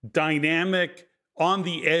 dynamic, on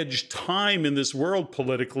the edge time in this world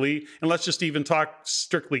politically? And let's just even talk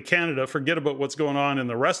strictly Canada, forget about what's going on in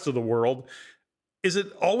the rest of the world. Is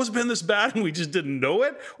it always been this bad and we just didn't know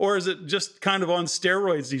it? Or is it just kind of on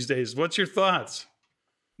steroids these days? What's your thoughts?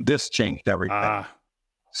 This changed everything.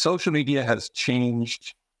 Social media has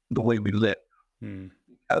changed the way we live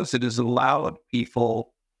because it has allowed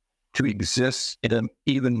people to exist in an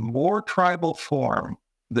even more tribal form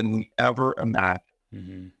than we ever imagined.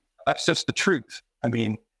 Mm-hmm. That's just the truth. I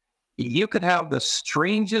mean, you could have the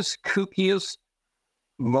strangest, kookiest,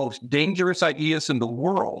 most dangerous ideas in the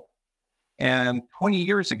world. And 20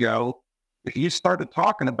 years ago, if you started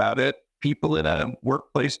talking about it, people in a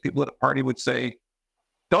workplace, people at a party would say,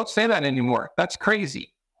 don't say that anymore. That's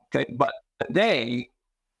crazy. Okay, but today,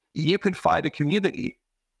 you can find a community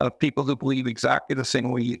of people who believe exactly the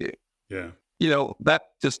same way you do. Yeah. That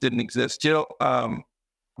just didn't exist.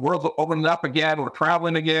 World's opening up again. We're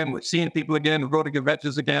traveling again. We're seeing people again. We're going to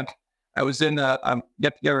conventions again. I was in a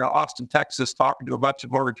get-together in Austin, Texas, talking to a bunch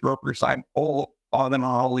of mortgage brokers. I'm old, all of them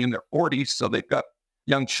are only in their 40s, so they've got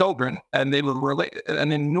young children, and they will relate.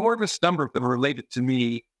 An enormous number of them related to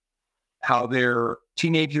me how their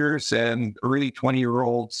teenagers and early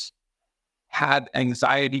 20-year-olds had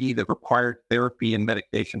anxiety that required therapy and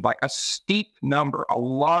medication, like a steep number, a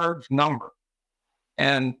large number.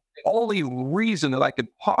 And the only reason that I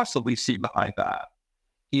could possibly see behind that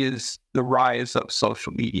is the rise of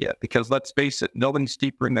social media, because let's face it, nobody's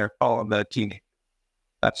deeper in their thought than a teenager.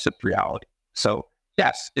 That's just reality. So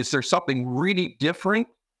yes, is there something really different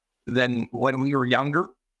than when we were younger?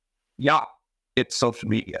 Yeah, it's social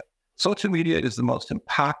media. Social media is the most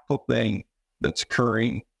impactful thing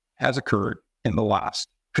has occurred in the last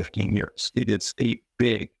 15 years. It is a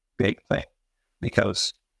big, big thing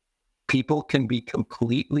because people can be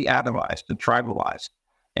completely atomized and tribalized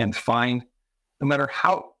and find, no matter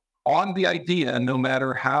how on the idea, no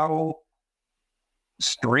matter how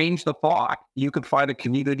strange the thought, you can find a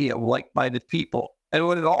community of like-minded people. And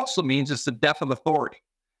what it also means is the death of authority.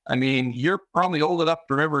 I mean, you're probably old enough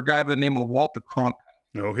to remember a guy by the name of Walter Cronkite.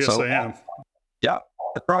 Oh, yes, I am. Yeah.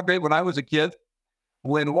 Cronkite, when I was a kid,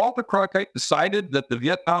 when Walter Cronkite decided that the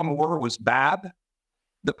Vietnam War was bad,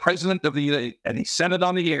 the president of and he said it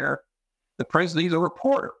on the air, the president, he's a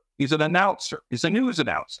reporter, he's an announcer, he's a news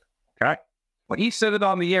announcer, okay? When he said it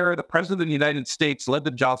on the air, the president of the United States,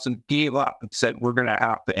 Lyndon Johnson, gave up and said, we're going to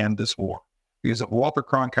have to end this war because of Walter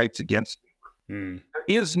Cronkite's against it. There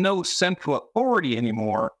is no central authority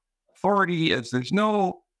anymore. Authority is, there's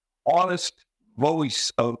no honest voice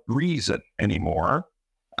of reason anymore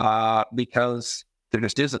because there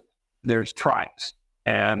just isn't. There's tribes.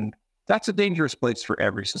 And that's a dangerous place for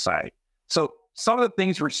every society. So some of the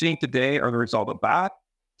things we're seeing today are the result of that.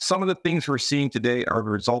 Some of the things we're seeing today are the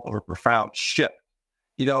result of a profound shift.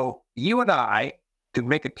 You know, you and I could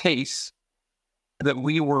make a case that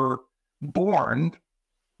we were born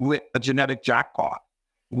with a genetic jackpot.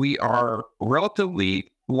 We are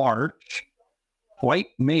relatively large white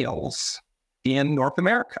males in North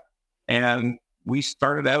America. And we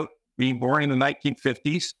started out being born in the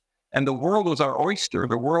 1950s, and the world was our oyster.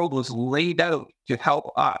 The world was laid out to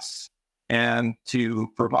help us and to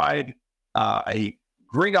provide a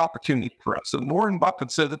great opportunity for us. And Warren Buffett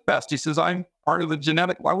said it best. He says, I won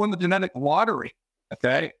the genetic lottery,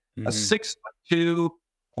 okay? A 6'2"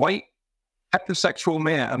 white heterosexual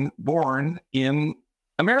man born in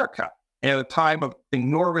America at a time of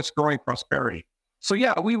enormous growing prosperity. So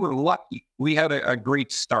yeah, we were lucky. We had a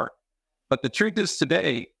great start. But the truth is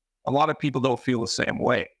today, a lot of people don't feel the same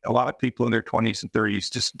way. A lot of people in their 20s and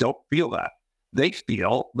 30s just don't feel that. They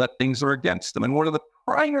feel that things are against them. And one of the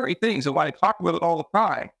primary things, and why I talk about it all the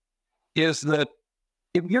time, is that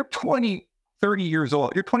if you're 20, 30 years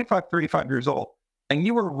old, you're 25, 35 years old, and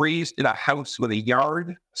you were raised in a house with a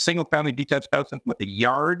yard, single-family detached house with a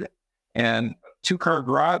yard and two-car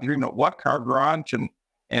garage, or even a one-car garage,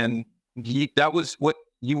 and that was what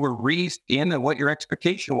you were raised in and what your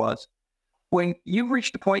expectation was. When you've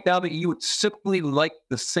reached a point now that you would simply like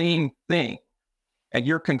the same thing, and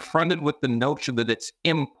you're confronted with the notion that it's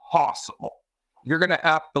impossible, you're going to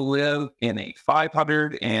have to live in a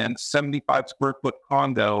 575 square foot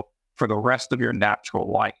condo for the rest of your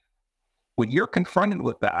natural life. When you're confronted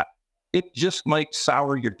with that, it just might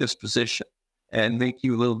sour your disposition and make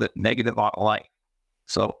you a little bit negative on life.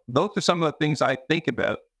 So those are some of the things I think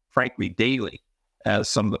about, frankly, daily as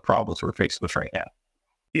some of the problems we're facing with right now.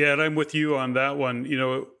 Yeah, and I'm with you on that one. You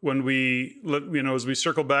know, when as we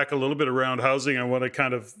circle back a little bit around housing, I want to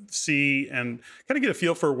kind of see and kind of get a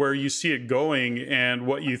feel for where you see it going and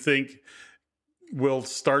what you think will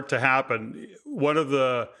start to happen. One of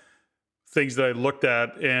the things that I looked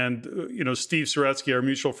at, and, Steve Saretsky, our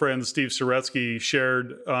mutual friend, Steve Saretsky,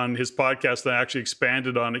 shared on his podcast, and I actually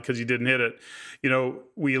expanded on it because he didn't hit it.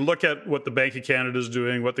 We look at what the Bank of Canada is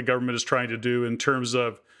doing, what the government is trying to do in terms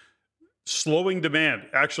of slowing demand,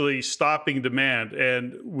 actually stopping demand.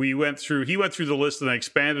 And he went through the list and I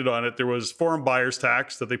expanded on it. There was foreign buyers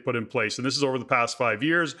tax that they put in place. And this is over the past 5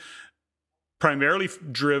 years, primarily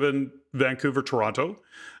driven Vancouver, Toronto,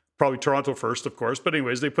 probably Toronto first, of course. But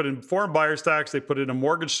anyways, they put in foreign buyers tax. They put in a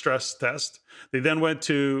mortgage stress test. They then went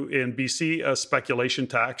to, in BC, a speculation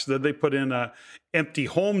tax. Then they put in a empty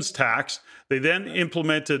homes tax. They then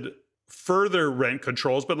implemented further rent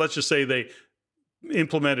controls, but let's just say they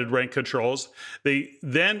implemented rent controls. They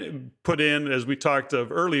then put in, as we talked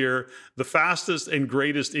of earlier, the fastest and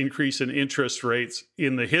greatest increase in interest rates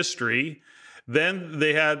in the history. Then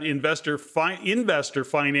they had investor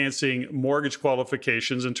financing mortgage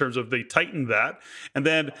qualifications in terms of they tightened that. And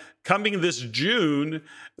then coming this June,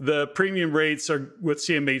 the premium rates are with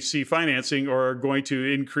CMHC financing are going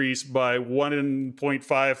to increase by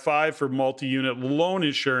 1.55 for multi-unit loan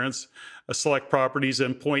insurance, select properties,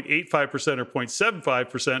 and 0.85% or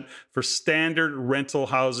 0.75% for standard rental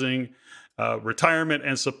housing, retirement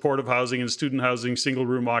and supportive housing and student housing, single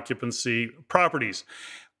room occupancy properties.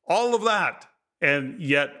 All of that. And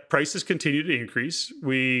yet prices continue to increase.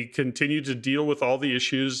 We continue to deal with all the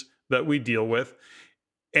issues that we deal with.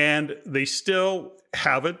 And they still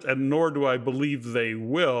haven't, and nor do I believe they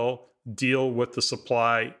will, deal with the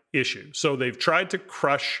supply issue. So they've tried to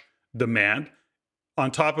crush demand on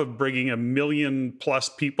top of bringing 1 million plus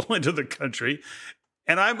people into the country.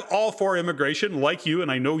 And I'm all for immigration, like you,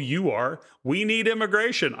 and I know you are. We need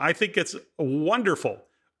immigration. I think it's wonderful.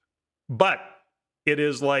 But it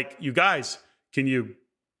is like, you guys, can you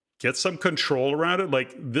get some control around it?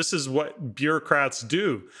 Like, this is what bureaucrats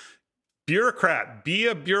do. Be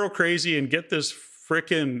a bureaucracy and get this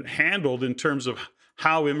frickin' handled in terms of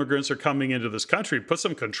how immigrants are coming into this country. Put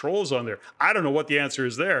some controls on there. I don't know what the answer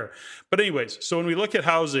is there. But anyways, so when we look at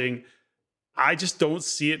housing, I just don't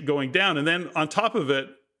see it going down. And then on top of it,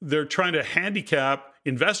 they're trying to handicap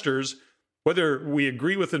investors. Whether we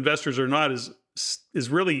agree with investors or not is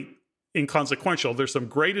really inconsequential. There's some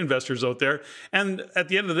great investors out there. And at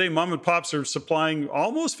the end of the day, mom and pops are supplying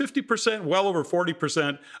almost 50%, well over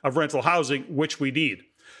 40% of rental housing, which we need.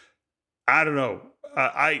 I don't know.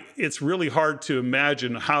 It's really hard to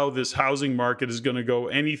imagine how this housing market is going to go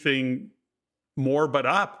anything more but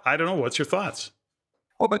up. I don't know. What's your thoughts?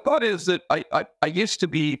 Well, my thought is that I used to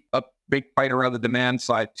be a big fighter on the demand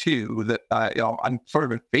side too. That I'm sort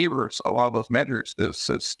of in favor of a lot of those measures that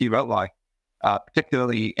Steve outlined,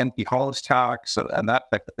 particularly empty halls tax and that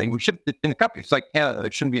type of thing. We should, in countries like Canada,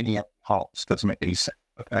 there shouldn't be any empty halls. Doesn't make any sense.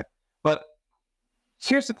 Okay, but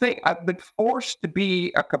here's the thing: I've been forced to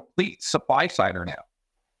be a complete supply sider now,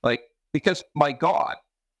 because my God,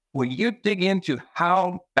 when you dig into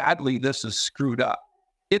how badly this is screwed up,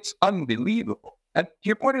 it's unbelievable. And to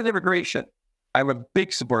your point of immigration, I'm a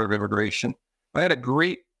big supporter of immigration. I had a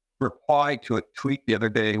great reply to a tweet the other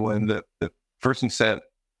day when the person said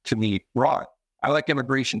to me, Rod, I like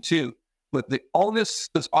immigration too, but the onus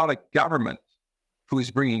is on a government who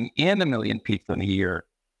is bringing in 1 million people in a year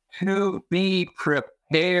to be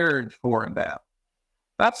prepared for them.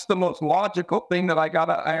 That's the most logical thing that I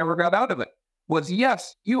ever got out of it was,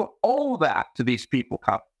 yes, you owe that to these people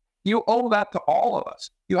coming. You owe that to all of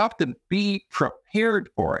us. You have to be prepared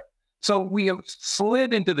for it. So we have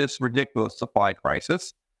slid into this ridiculous supply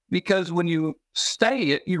crisis because when you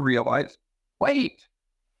study it, you realize, wait,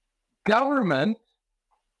 government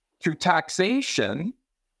through taxation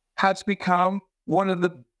has become one of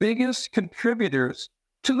the biggest contributors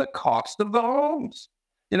to the cost of the homes.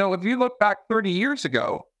 If you look back 30 years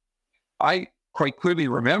ago, I quite clearly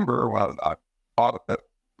remember when I bought a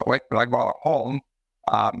home.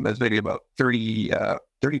 It was maybe about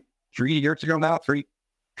 33 years ago now.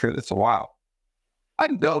 It's a while.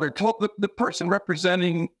 A builder told the person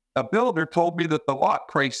representing a builder told me that the lot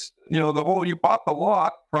price, you bought the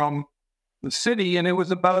lot from the city and it was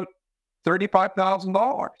about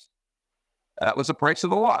 $35,000. That was the price of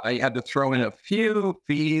the lot. I had to throw in a few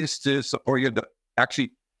fees or you had to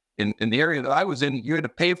actually, in the area that I was in, you had to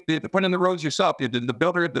pay to put in the roads yourself. You did the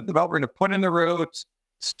developer to put in the roads,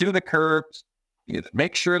 do the curbs, you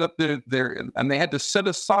make sure that they're, and they had to set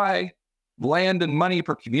aside land and money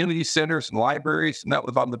for community centers and libraries, and that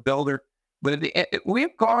was on the builder. But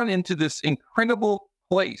we've gone into this incredible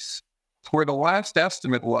place where the last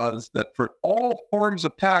estimate was that for all forms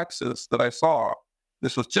of taxes that I saw,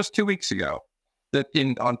 this was just 2 weeks ago, that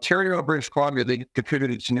in Ontario and British Columbia, they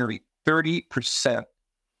contributed to nearly 30%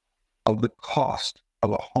 of the cost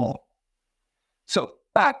of a home. So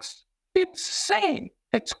that's insane.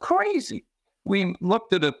 It's crazy. We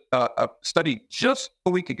looked at a study just a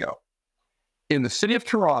week ago. In the city of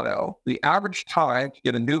Toronto, the average time to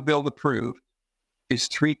get a new build approved is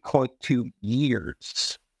 3.2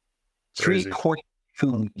 years.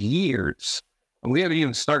 3.2 years. And we haven't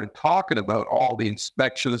even started talking about all the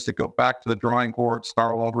inspections that go back to the drawing board,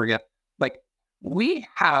 start all over again. We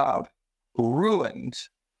have ruined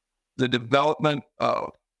the development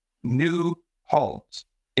of new homes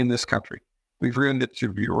in this country. We've ruined it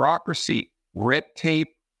through bureaucracy, red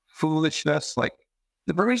tape, foolishness.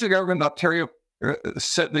 The provincial government in Ontario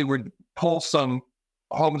said they would pull some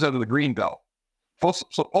homes out of the Greenbelt, pull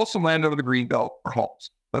some land out of the Greenbelt for homes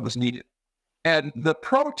that was needed. And the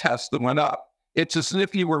protests that went up, it's as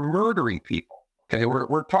if you were murdering people. Okay,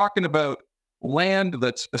 we're talking about land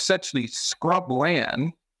that's essentially scrub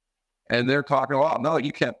land, and they're talking, oh no,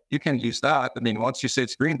 you can't use that. I mean, once you say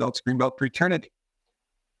it's Greenbelt for eternity.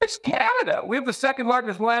 It's Canada. We have the second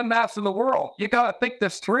largest land mass in the world. You got to think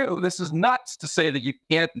this through. This is nuts to say that you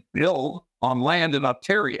can't build on land in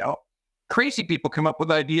Ontario. Crazy people come up with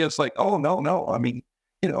ideas like, oh, no. I mean,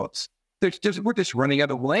 we're just running out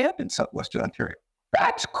of land in southwestern Ontario.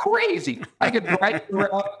 That's crazy. I could drive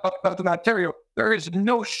around southwestern Ontario. There is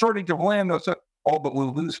no shortage of land. But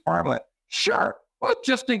we'll lose farmland. Sure. Well,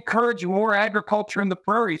 just encourage more agriculture in the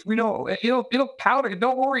prairies. We know it'll counter.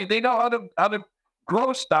 Don't worry. They know how to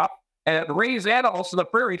grow stuff and raise animals in the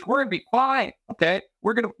prairies. We're going to be fine. Okay.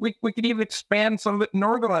 We can even expand some of it in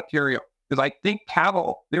Northern Ontario because I think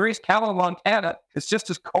there is cattle in Montana. It's just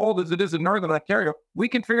as cold as it is in Northern Ontario. We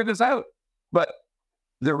can figure this out. But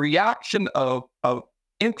the reaction of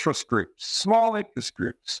interest groups, small interest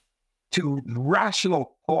groups to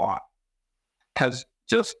rational thought has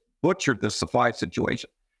just butchered the supply situation.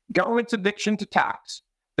 Government's addiction to tax.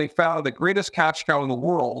 They found the greatest cash cow in the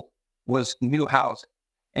world was new housing.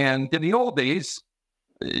 And in the old days,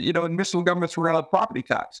 in municipal governments, we're going to have property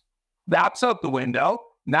tax. That's out the window.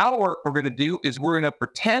 Now what we're going to do is we're going to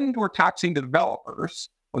pretend we're taxing the developers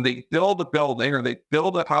when they build a building or they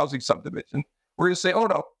build a housing subdivision. We're going to say, oh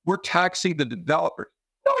no, we're taxing the developer.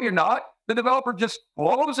 No, you're not. The developer just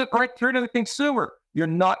flows it right through to the consumer. You're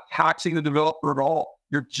not taxing the developer at all.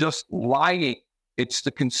 You're just lying. It's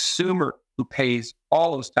the consumer who pays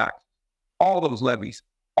all those taxes, all those levies,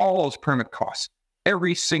 all those permit costs.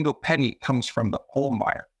 Every single penny comes from the home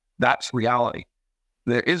buyer. That's reality.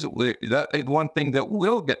 That is one thing that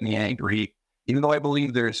will get me angry, even though I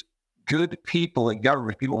believe there's good people in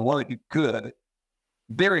government, people want to do good.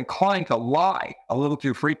 They're inclined to lie a little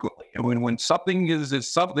too frequently. And when something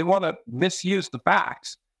is something, they want to misuse the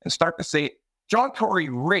facts and start to say, John Tory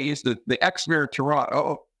raised the ex-mayor of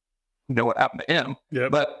Toronto. You know what happened to him.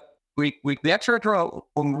 Yep. But the ex-mayor of Toronto,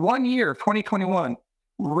 in 1 year, 2021,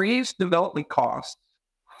 raised development costs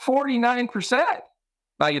 49%.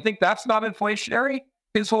 Now, you think that's not inflationary?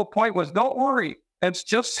 His whole point was, don't worry. It's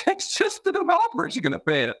just the developers who are going to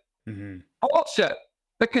pay it. Mm-hmm. Bullshit.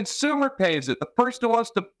 The consumer pays it. The person who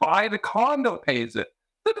wants to buy the condo pays it.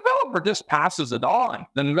 The developer just passes it on.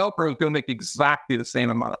 The developer is going to make exactly the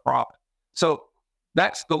same amount of profit. So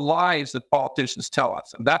that's the lies that politicians tell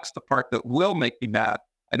us. And that's the part that will make me mad.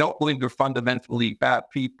 I don't believe they're fundamentally bad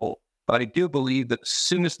people, but I do believe that as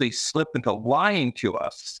soon as they slip into lying to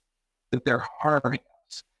us, that they're harming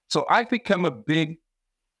us. So I've become a big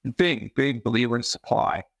believer in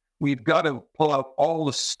supply. We've got to pull out all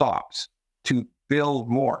the stops to build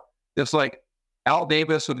more. It's like Al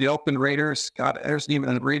Davis with the Oakland Raiders. God, there's not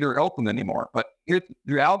even a Raider Oakland anymore. But here,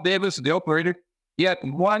 Al Davis with the Oakland Raiders, he had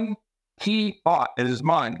one key thought in his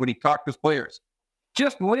mind when he talked to his players.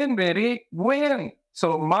 Just win, baby, win.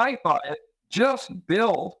 So my thought is just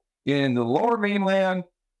build in the Lower Mainland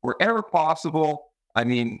wherever possible. I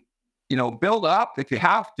mean, build up if you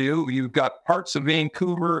have to. You've got parts of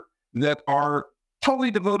Vancouver that are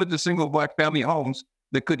totally devoted to single black family homes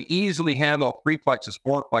that could easily handle 3-plexes,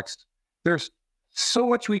 4-plexes. There's so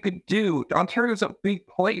much we could do. Ontario's a big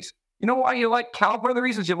place. You know why you like Calgary? One of the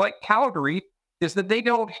reasons you like Calgary is that they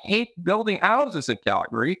don't hate building houses in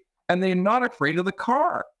Calgary, and they're not afraid of the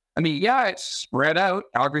car. I mean, yeah, it's spread out.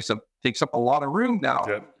 Calgary takes up a lot of room now,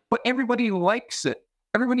 but everybody likes it.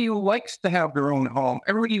 Everybody likes to have their own home.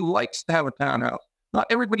 Everybody likes to have a townhouse. Not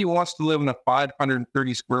everybody wants to live in a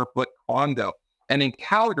 530 square foot condo. And in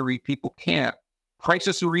Calgary, people can't.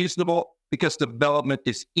 Prices are reasonable because development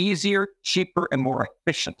is easier, cheaper, and more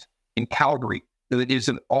efficient in Calgary than it is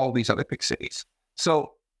in all these other big cities.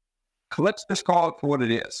 So let's just call it for what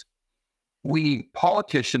it is. We need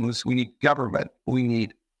politicians, we need government, we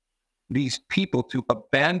need these people to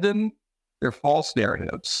abandon their false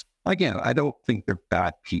narratives. Again, I don't think they're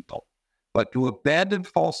bad people, but to abandon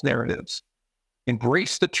false narratives,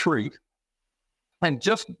 embrace the truth, and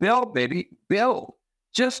just build, baby, build.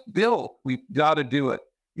 Just build. We've got to do it.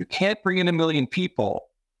 You can't bring in 1 million people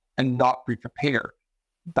and not be prepared.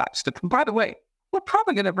 By the way, we're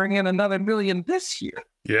probably going to bring in another 1 million this year.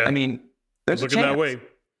 Yeah. I mean, there's a chance. That way.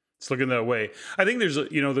 It's looking that way. I think there's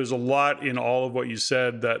a lot in all of what you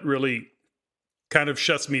said that really kind of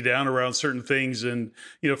shuts me down around certain things. And,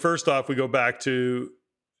 first off, we go back to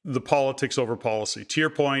the politics over policy. To your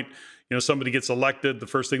point, somebody gets elected, the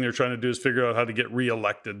first thing they're trying to do is figure out how to get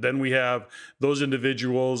reelected. Then we have those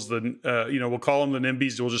individuals, we'll call them the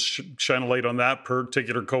NIMBYs. We'll just shine a light on that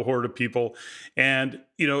particular cohort of people. And,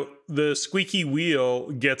 the squeaky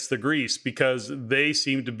wheel gets the grease because they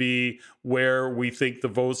seem to be where we think the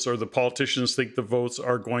votes or the politicians think the votes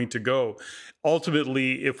are going to go.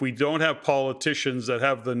 Ultimately, if we don't have politicians that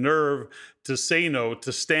have the nerve to say no,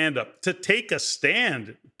 to stand up, to take a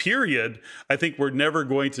stand, period, I think we're never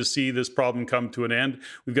going to see this problem come to an end.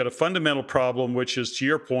 We've got a fundamental problem, which is, to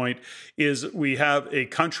your point, is we have a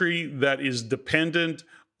country that is dependent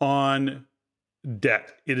on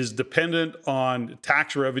debt. It is dependent on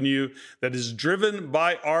tax revenue that is driven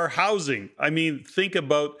by our housing. I mean, think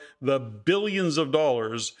about the billions of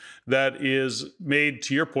dollars that is made,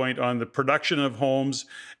 to your point, on the production of homes,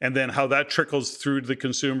 and then how that trickles through to the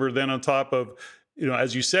consumer. Then on top of,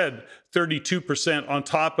 as you said, 32% on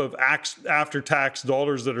top of after-tax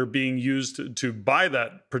dollars that are being used to buy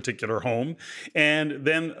that particular home. And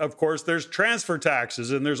then, of course, there's transfer taxes,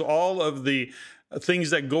 and there's all of the things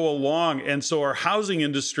that go along. And so our housing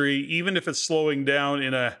industry, even if it's slowing down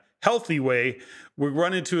in a healthy way, we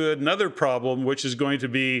run into another problem, which is going to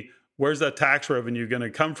be, where's that tax revenue going to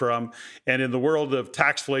come from? And in the world of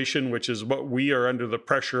taxflation, which is what we are under the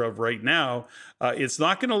pressure of right now, it's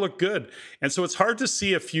not going to look good. And so it's hard to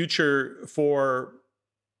see a future for,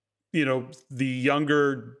 the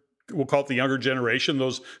younger we'll call it the younger generation,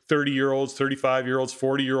 those 30-year-olds, 35-year-olds,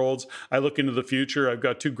 40-year-olds. I look into the future. I've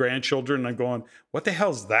got 2 grandchildren and I'm going, what the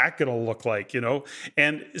hell is that going to look like?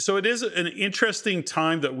 And so it is an interesting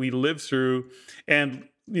time that we live through. And,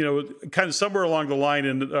 kind of somewhere along the line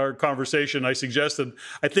in our conversation, I suggested,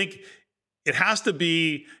 I think it has to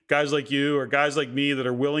be guys like you or guys like me that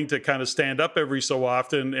are willing to kind of stand up every so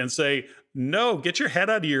often and say, no, get your head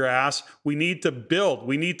out of your ass. We need to build.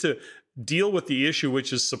 We need to deal with the issue,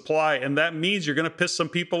 which is supply. And that means you're going to piss some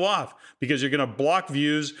people off because you're going to block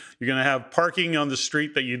views. You're going to have parking on the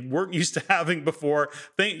street that you weren't used to having before.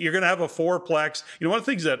 You're going to have a fourplex. One of the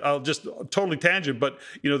things that I'll just totally tangent, but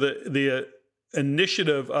the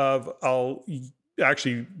initiative of, I'll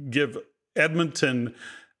actually give Edmonton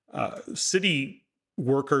city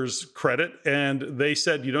workers credit. And they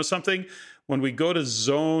said, something, when we go to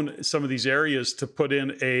zone some of these areas to put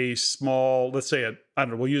in a small, let's say,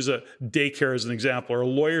 we'll use a daycare as an example, or a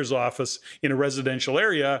lawyer's office in a residential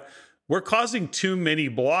area, we're causing too many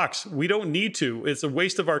blocks. We don't need to. It's a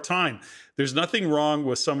waste of our time. There's nothing wrong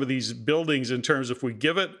with some of these buildings in terms of if we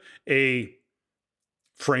give it a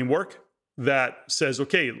framework that says,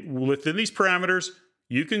 okay, within these parameters,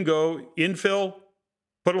 you can go infill,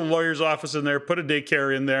 put a lawyer's office in there, put a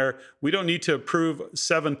daycare in there. We don't need to approve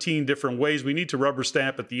 17 different ways. We need to rubber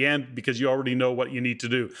stamp at the end because you already know what you need to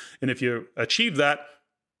do. And if you achieve that,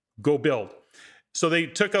 go build. So they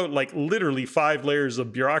took out like literally 5 layers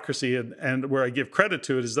of bureaucracy. And where I give credit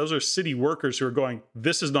to it is those are city workers who are going,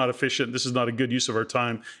 this is not efficient. This is not a good use of our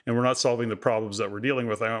time. And we're not solving the problems that we're dealing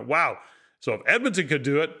with. I went, wow. So if Edmonton could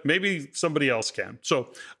do it, maybe somebody else can.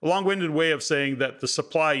 So a long-winded way of saying that the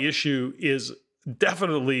supply issue is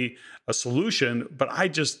definitely a solution, but I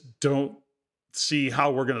just don't see how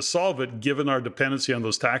we're going to solve it given our dependency on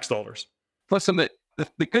those tax dollars. Listen, the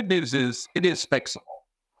good news is it is fixable.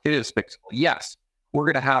 It is fixable. Yes,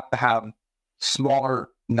 we're going to have smaller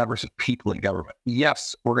numbers of people in government.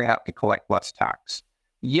 Yes, we're going to have to collect less tax.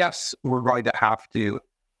 Yes, we're going to have to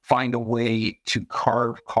find a way to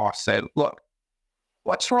carve costs out. Look,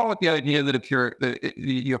 what's wrong with the idea that if you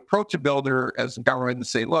approach a builder as a government and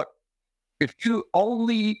say, look, if you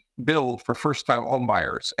only build for first-time home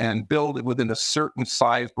buyers and build within a certain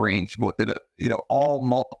size range, within all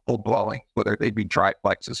multiple dwellings, whether they be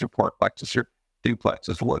triplexes or fourplexes or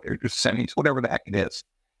duplexes, or semis, whatever the heck it is,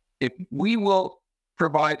 if we will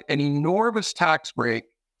provide an enormous tax break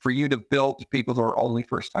for you to build to people who are only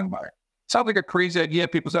first-time buyers. Sounds like a crazy idea.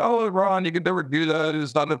 People say, "Oh, Ron, you could never do that.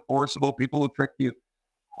 It's not enforceable. People will trick you."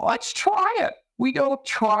 Let's try it. We don't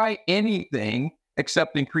try anything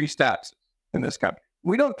except increase taxes in this country.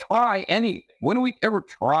 We don't try anything. When do we ever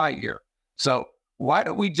try here? So why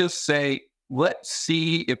don't we just say, let's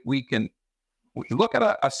see if we can look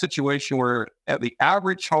at a situation where at the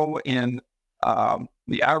average home in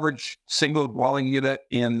the average single dwelling unit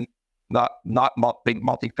in not big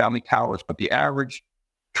multifamily towers, but the average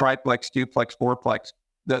triplex, duplex, fourplex,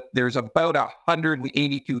 that there's about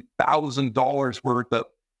 $182,000 worth of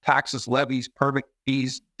taxes, levies, permit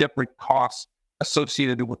fees, different costs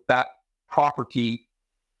associated with that property.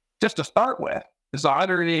 Just to start with, is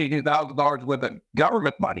 $182,000 worth of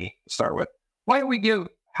government money to start with. Why don't we give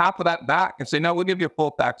half of that back and say, no, we'll give you a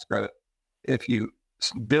full tax credit if you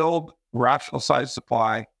build rational size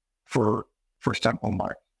supply for first-time home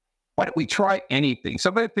buyers? Why don't we try anything?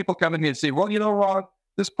 Some people come to me and say, well, Ron,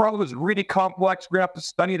 this problem is really complex. We're going to have to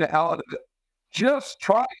study the hell out of it. Just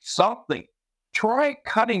try something. Try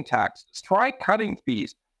cutting taxes. Try cutting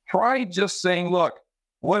fees. Try just saying, look,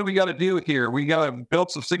 what do we got to do here? We got to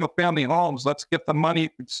build some single-family homes. Let's get the money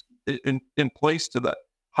in place to the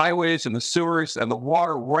highways and the sewers and the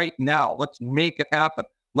water right now. Let's make it happen.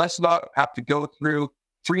 Let's not have to go through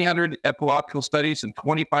 300 ecological studies and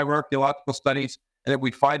 25 archaeological studies. And if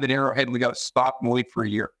we find an arrowhead, we got to stop and wait for a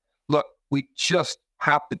year. Look, we just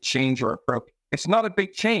have to change our approach. It's not a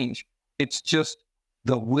big change. It's just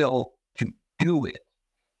the will to do it.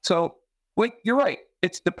 So, you're right.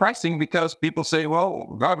 It's depressing because people say, well,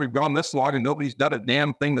 God, we've gone this long and nobody's done a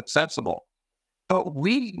damn thing that's sensible. But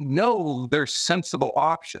we know there's sensible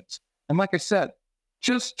options. And like I said,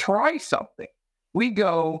 just try something. We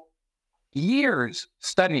go years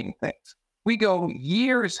studying things. We go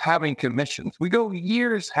years having commissions. We go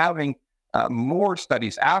years having more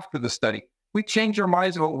studies after the study. We change our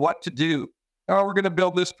minds about what to do. Oh, we're going to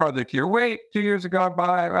build this project here. Wait, 2 years have gone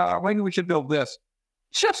by. Maybe we should build this.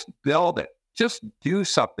 Just build it. Just do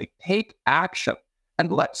something. Take action.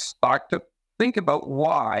 And let's start to think about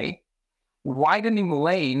why widening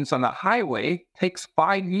lanes on the highway takes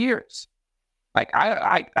 5 years. Like,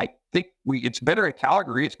 I think it's better in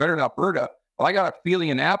Calgary. It's better in Alberta. Well, I got a feeling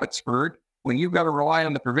in Abbotsford when you've got to rely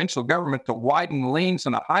on the provincial government to widen lanes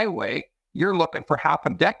on a highway, you're looking for half a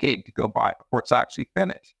decade to go by before it's actually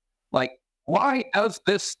finished. Like, why does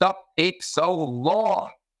this stuff take so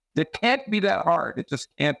long? It can't be that hard. It just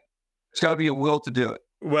can't. It's got to be a will to do it.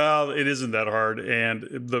 Well, it isn't that hard. And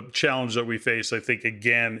the challenge that we face, I think,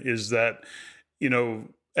 again, is that,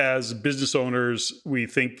 as business owners, we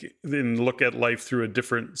think and look at life through a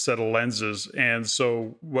different set of lenses. And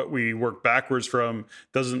so what we work backwards from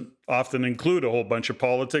doesn't often include a whole bunch of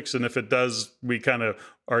politics. And if it does, we kind of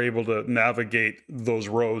are able to navigate those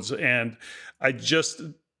roads. And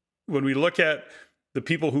when we look at the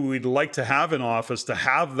people who we'd like to have in office to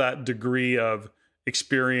have that degree of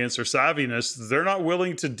experience or savviness, they're not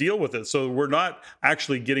willing to deal with it. So we're not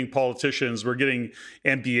actually getting politicians, we're getting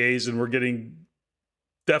MBAs, and we're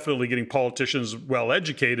definitely getting politicians well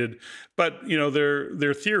educated, but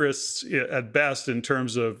they're theorists at best in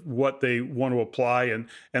terms of what they want to apply,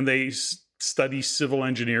 and they study civil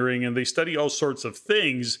engineering and they study all sorts of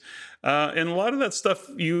things, and a lot of that stuff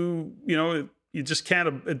you just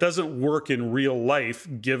can't, it doesn't work in real life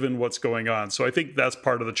given what's going on. So I think that's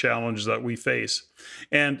part of the challenge that we face.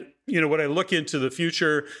 And, when I look into the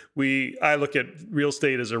future, I look at real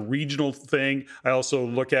estate as a regional thing. I also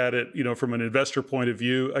look at it, from an investor point of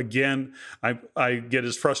view. Again, I get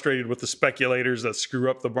as frustrated with the speculators that screw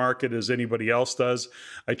up the market as anybody else does.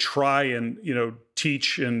 I try and,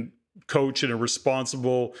 teach and coach in a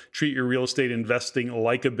responsible, treat your real estate investing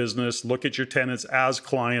like a business, look at your tenants as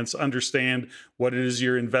clients, understand what it is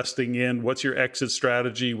you're investing in, what's your exit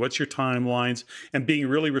strategy, what's your timelines, and being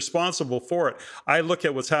really responsible for it. I look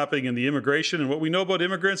at what's happening in the immigration, and what we know about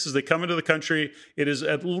immigrants is they come into the country, it is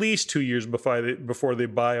at least 2 years before they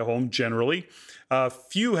buy a home generally.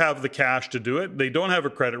 Few have the cash to do it. They don't have a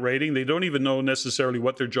credit rating. They don't even know necessarily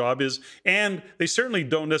what their job is. And they certainly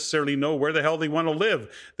don't necessarily know where the hell they want to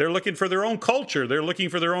live. They're looking for their own culture. They're looking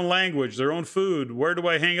for their own language, their own food. Where do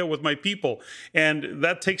I hang out with my people? And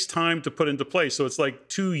that takes time to put into place. So it's like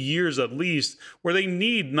 2 years at least where they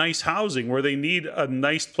need nice housing, where they need a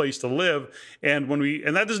nice place to live. And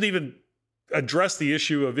that doesn't even address the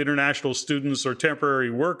issue of international students or temporary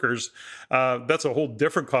workers. That's a whole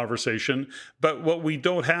different conversation. But what we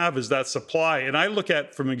don't have is that supply. And I look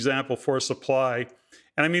at, from example, for supply.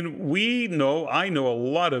 And I mean, I know a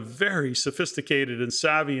lot of very sophisticated and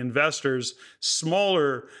savvy investors,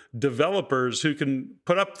 smaller developers who can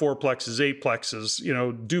put up fourplexes, eightplexes,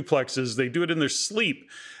 duplexes. They do it in their sleep.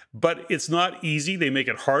 But it's not easy. They make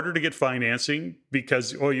it harder to get financing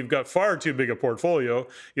because, you've got far too big a portfolio.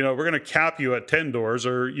 We're going to cap you at 10 doors,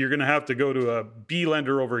 or you're going to have to go to a B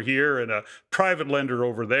lender over here and a private lender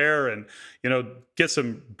over there and, get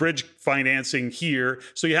some bridge financing here.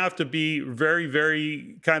 So you have to be very,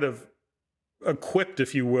 very kind of equipped,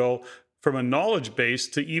 if you will, from a knowledge base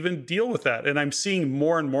to even deal with that. And I'm seeing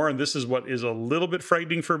more and more, and this is what is a little bit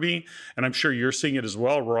frightening for me, and I'm sure you're seeing it as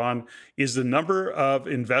well, Ron, is the number of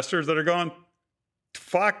investors that are going,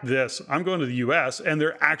 fuck this, I'm going to the US, and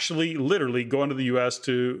they're actually literally going to the US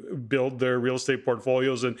to build their real estate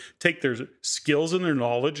portfolios and take their skills and their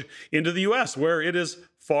knowledge into the US, where it is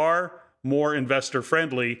far more investor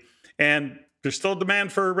friendly. And there's still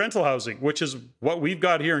demand for rental housing, which is what we've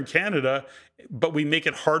got here in Canada, but we make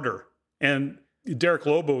it harder. And Derek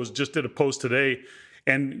Lobo just did a post today,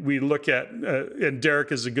 and we look at, and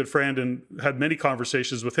Derek is a good friend and had many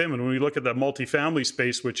conversations with him. And when we look at that multifamily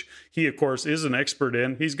space, which he, of course, is an expert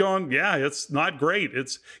in, he's going, yeah, it's not great.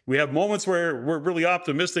 We have moments where we're really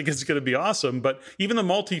optimistic it's going to be awesome. But even the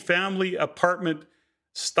multifamily apartment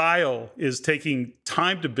style is taking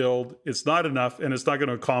time to build. It's not enough, and it's not going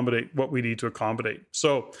to accommodate what we need to accommodate.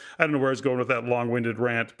 So I don't know where I was going with that long-winded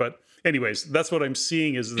rant, but anyways, that's what I'm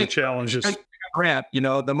seeing is the challenges. Grant,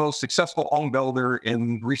 the most successful home builder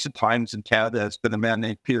in recent times in Canada has been a man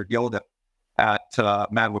named Peter Gilda at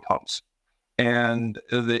Madwood Homes. And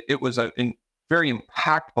it was very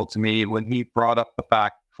impactful to me when he brought up the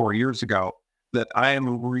fact 4 years ago that I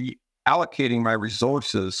am reallocating my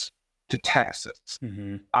resources to Texas.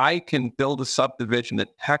 Mm-hmm. I can build a subdivision in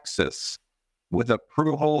Texas with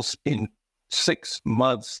approvals in 6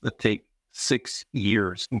 months that take 6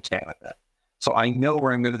 years in Canada. So I know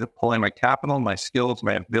where I'm going to deploy my capital, my skills,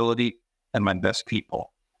 my ability, and my best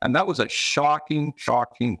people. And that was a shocking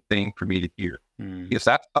thing for me to hear. Because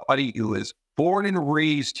that's somebody who is born and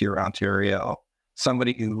raised here in Ontario,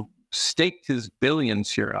 somebody who staked his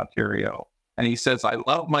billions here in Ontario. And he says, I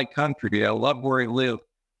love my country, I love where I live,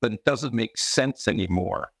 but it doesn't make sense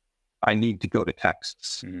anymore. I need to go to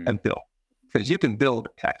Texas and build. Because you can build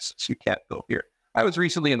in Texas, you can't build here. I was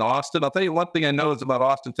recently in Austin. I'll tell you one thing I know is about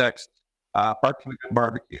Austin, Texas. Barbecue,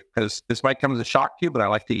 barbecue, because this might come as a shock to you, but I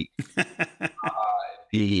like to eat.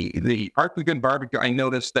 The barbecue and barbecue, I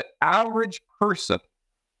noticed the average person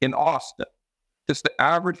in Austin, just the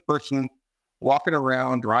average person walking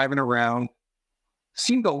around, driving around,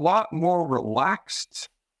 seemed a lot more relaxed,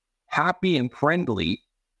 happy, and friendly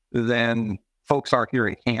than folks are here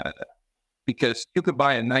in Canada. Because you could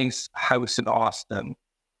buy a nice house in Austin,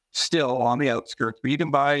 still on the outskirts, but you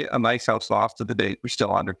can buy a nice house in Austin today for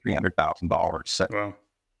still under $300,000. So Wow.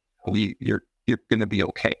 you're going to be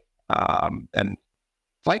okay. And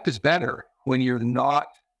life is better when you're not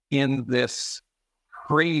in this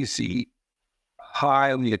crazy,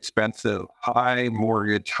 highly expensive, high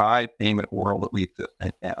mortgage, high payment world that we exist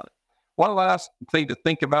in now. One last thing to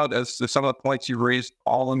think about as to some of the points you raised,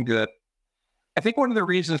 all in good. I think one of the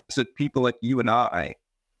reasons that people like you and I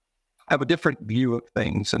have a different view of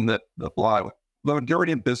things, and that the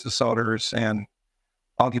majority of business owners and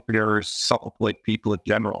entrepreneurs, self-employed people in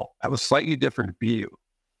general, have a slightly different view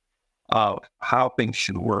of how things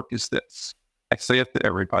should work is this. I say it to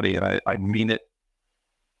everybody, and I mean it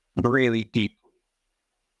really deeply.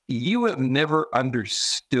 You have never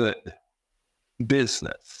understood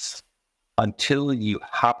business until you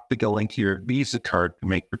have to go into your Visa card to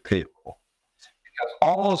make your payroll. Because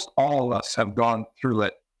almost all of us have gone through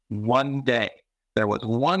it one day. There was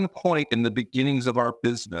one point in the beginnings of our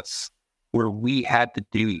business where we had to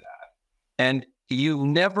do that. And you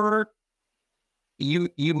never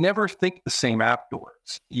think the same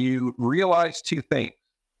afterwards. You realize two things.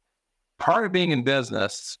 Part of being in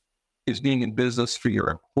business is being in business for your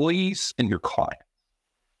employees and your clients.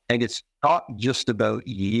 And it's not just about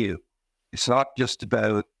you. It's not just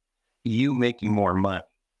about you making more money.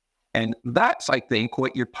 And that's, I think,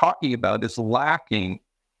 what you're talking about is lacking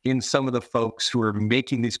in some of the folks who are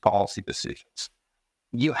making these policy decisions.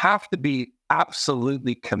 You have to be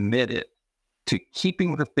absolutely committed to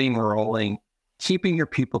keeping the thing rolling, keeping your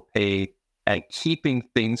people paid, and keeping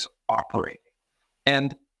things operating.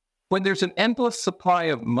 And when there's an endless supply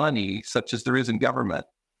of money, such as there is in government,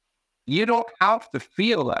 you don't have to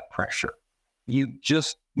feel that pressure. You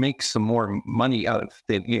just make some more money out of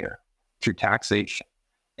thin air through taxation.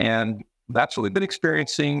 And that's what we've been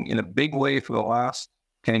experiencing in a big way for the last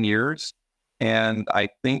 10 years. And I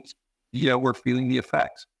think, we're feeling the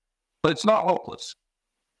effects. But it's not hopeless.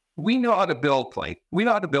 We know how to build We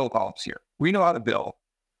know how to build homes here. We know how to build.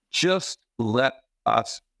 Just let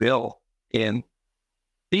us build in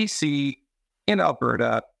BC, in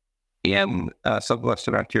Alberta, in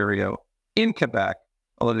southwestern Ontario, in Quebec,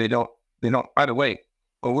 although they don't, by the way,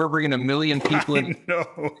 but we're bringing 1 million people in. No.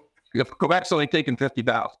 Quebec's only taking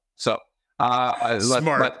 50,000. So,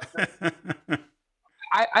 smart.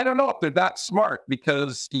 I don't know if they're that smart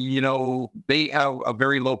because, they have a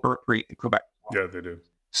very low birth rate in Quebec. Yeah, they do.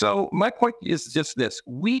 So my point is just this.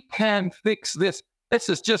 We can fix this. This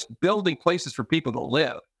is just building places for people to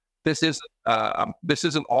live. This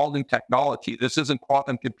isn't all new technology. This isn't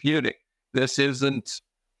quantum computing. This isn't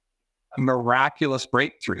miraculous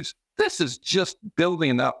breakthroughs. This is just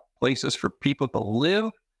building up places for people to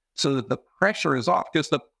live so that the pressure is off. Because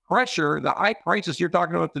the high prices you're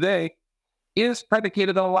talking about today, is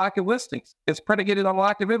predicated on a lack of listings. It's predicated on a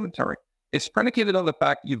lack of inventory. It's predicated on the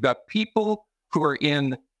fact you've got people who are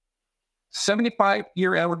in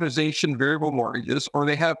 75-year amortization variable mortgages, or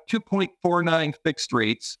they have 2.49 fixed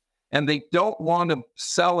rates, and they don't want to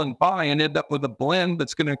sell and buy and end up with a blend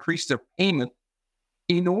that's going to increase their payment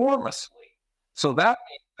enormously. So that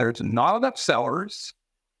means there's not enough sellers,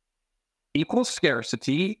 equals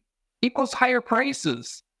scarcity, equals higher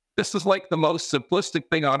prices. This is like the most simplistic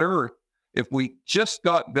thing on earth. If we just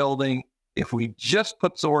got building, if we just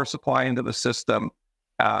put solar supply into the system,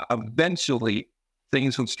 eventually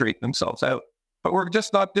things would straighten themselves out. But we're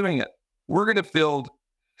just not doing it. We're going to build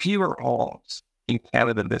fewer homes in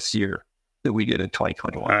Canada this year than we did in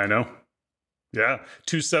 2021. I know. Yeah.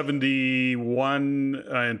 271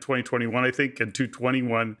 in 2021, I think, and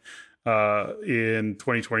 221 in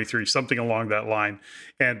 2023, something along that line.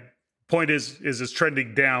 And point is it's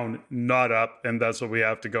trending down, not up, and that's what we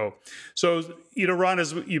have to go. So, Ron,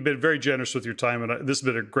 you've been very generous with your time, and this has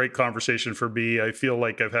been a great conversation for me. I feel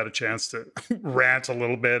like I've had a chance to rant a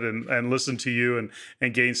little bit and listen to you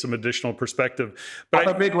and gain some additional perspective. But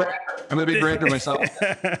I'm a big ranter myself.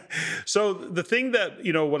 So the thing that,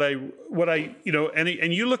 what I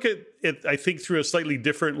and you look at it, I think, through a slightly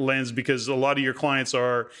different lens, because a lot of your clients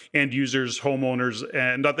are end users, homeowners,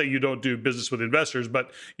 and not that you don't do business with investors, but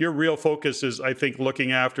your real focus is, I think,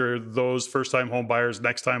 looking after those first-time home buyers,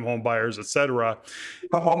 next-time home buyers, et cetera.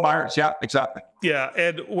 Home buyers, yeah, exactly. Yeah,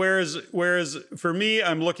 and whereas for me,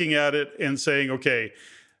 I'm looking at it and saying, okay,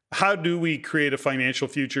 how do we create a financial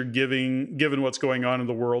future given what's going on in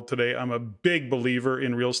the world today? I'm a big believer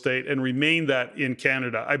in real estate and remain that in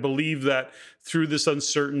Canada. I believe that through this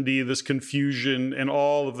uncertainty, this confusion, and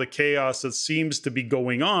all of the chaos that seems to be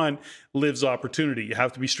going on lives opportunity. You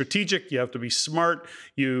have to be strategic. You have to be smart.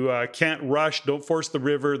 You can't rush. Don't force the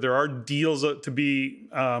river. There are deals to be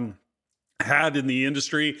had in the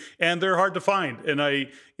industry, and they're hard to find. And I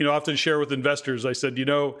often share with investors, I said,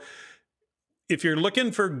 if you're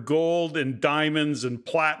looking for gold and diamonds and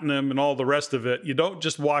platinum and all the rest of it, you don't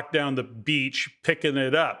just walk down the beach picking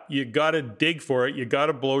it up. You got to dig for it. You got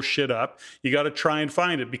to blow shit up. You got to try and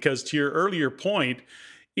find it, because to your earlier point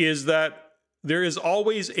is that there is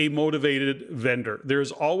always a motivated vendor.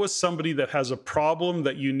 There's always somebody that has a problem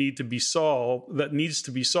that needs to be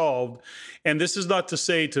solved. And this is not to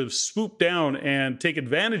say to swoop down and take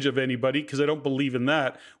advantage of anybody, because I don't believe in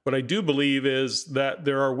that. What I do believe is that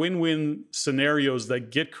there are win-win scenarios that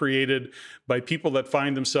get created by people that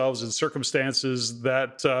find themselves in circumstances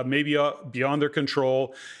that may be beyond their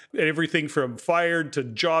control. Everything from fired to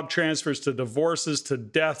job transfers to divorces to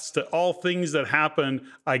deaths to all things that happen.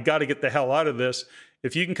 I got to get the hell out of this.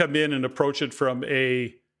 If you can come in and approach it from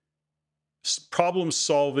a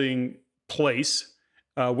problem-solving place,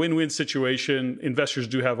 win-win situation, investors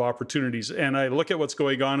do have opportunities. And I look at what's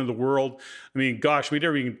going on in the world. I mean, gosh, we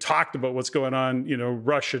never even talked about what's going on,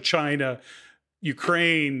 Russia, China,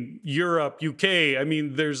 Ukraine, Europe, UK. I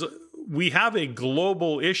mean, we have a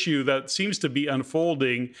global issue that seems to be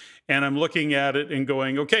unfolding, and I'm looking at it and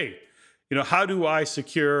going, okay, how do I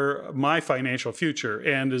secure my financial future?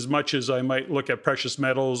 And as much as I might look at precious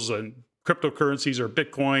metals and cryptocurrencies or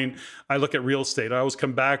Bitcoin, I look at real estate. I always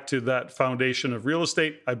come back to that foundation of real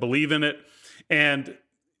estate. I believe in it. And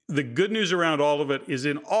the good news around all of it is,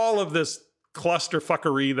 in all of this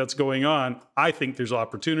clusterfuckery that's going on, I think there's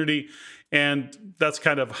opportunity. And that's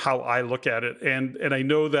kind of how I look at it. And I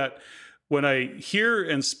know that when I hear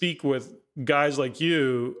and speak with guys like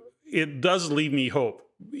you, it does leave me hope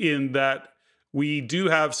in that we do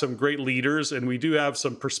have some great leaders, and we do have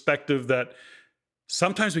some perspective that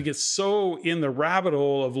sometimes we get so in the rabbit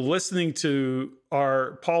hole of listening to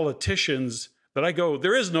our politicians that I go,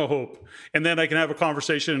 there is no hope. And then I can have a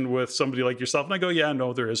conversation with somebody like yourself, and I go, yeah,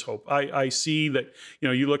 no, there is hope. I see that,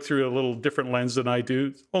 you look through a little different lens than I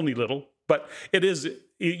do, only little, but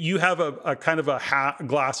you have a kind of a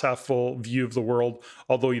glass half full view of the world,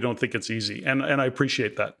 although you don't think it's easy. And I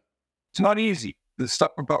appreciate that. It's not easy. The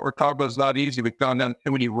stuff we're talking about is not easy. We've gone down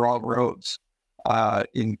too many wrong roads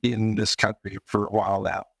in this country for a while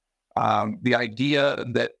now. The idea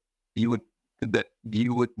that you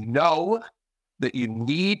would know that you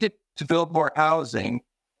need to build more housing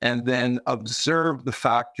and then observe the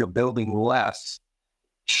fact you're building less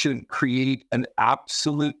should create an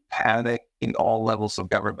absolute panic in all levels of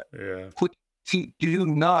government. Yeah. Which you do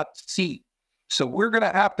not see. So we're going to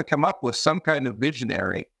have to come up with some kind of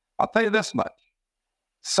visionary. I'll tell you this much.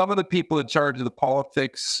 Some of the people in charge of the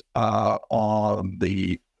politics on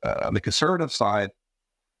the conservative side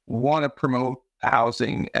want to promote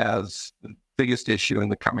housing as the biggest issue in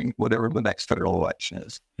the coming, whatever the next federal election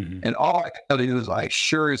is. Mm-hmm. And all I can tell you is I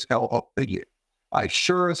sure as hell hope they do. I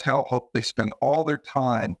sure as hell hope they spend all their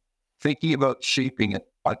time thinking about shaping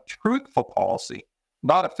a truthful policy,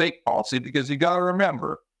 not a fake policy, because you got to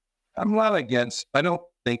remember, I don't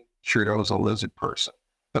think Trudeau's a lizard person,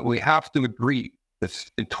 but we have to agree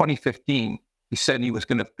that in 2015, he said he was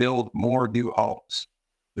going to build more new homes.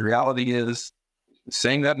 The reality is,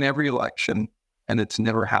 saying that in every election, and it's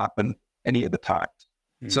never happened any of the times.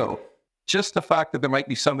 Mm-hmm. So just the fact that there might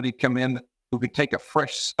be somebody come in who could take a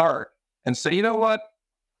fresh start and say, you know what,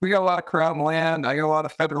 we got a lot of Crown land, I got a lot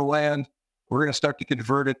of federal land, we're going to start to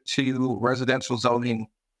convert it to residential zoning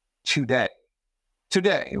today.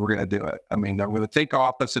 Today, we're going to do it. I mean, I'm going to take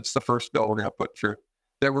office. It's the first bill we're going to put through.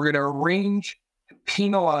 That we're going to arrange to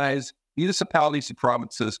penalize municipalities and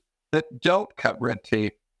provinces that don't cut red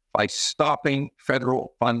tape by stopping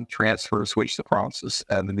federal fund transfers, which the provinces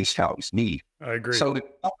and the municipalities need. I agree. So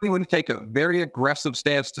we would take a very aggressive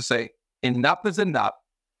stance to say, enough is enough.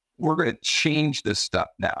 We're going to change this stuff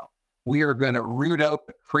now. We are going to root out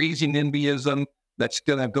the crazy NIMBYism that's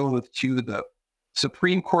going to go to the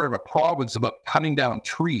Supreme Court of a province about cutting down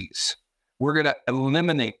trees. We're going to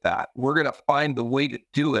eliminate that. We're going to find the way to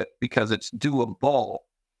do it because it's doable.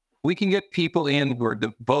 We can get people in who are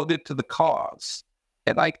devoted to the cause,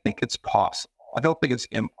 and I think it's possible. I don't think it's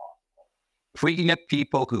impossible. If we can get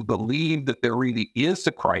people who believe that there really is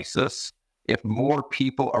a crisis, if more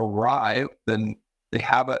people arrive than they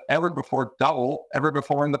have ever before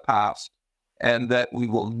in the past, and that we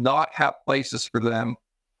will not have places for them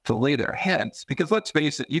to lay their heads. Because let's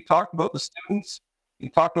face it, you talk about the students, you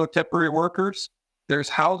talk about temporary workers, there's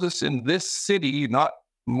houses in this city, not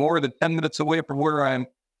more than 10 minutes away from where I'm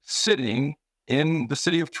sitting in the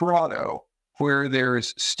city of Toronto, where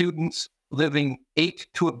there's students living 8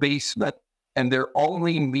 to a basement, and their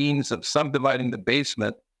only means of subdividing the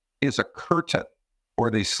basement is a curtain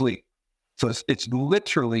where they sleep. So it's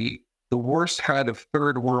literally the worst kind of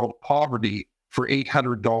third world poverty for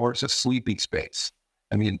 $800 of sleeping space.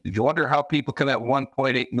 I mean, if you wonder how people can have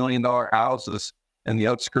 $1.8 million houses in the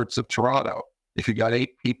outskirts of Toronto, if you got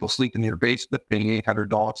 8 people sleeping in your basement paying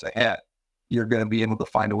 $800 a head, you're going to be able to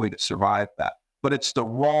find a way to survive that. But it's the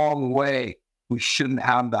wrong way. We shouldn't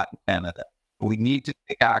have that in Canada. We need to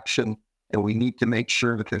take action, and we need to make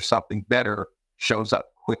sure that there's something better shows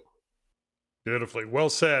up quickly. Beautifully. Well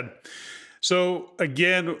said. So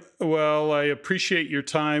again, well, I appreciate your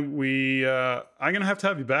time. I'm going to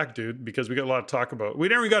have you back, dude, because we got a lot to talk about. We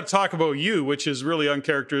never got to talk about you, which is really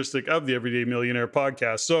uncharacteristic of the Everyday Millionaire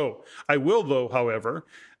podcast. So I will, though, however,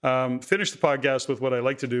 finish the podcast with what I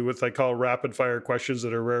like to do with, I call rapid fire questions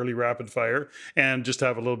that are rarely rapid fire, and just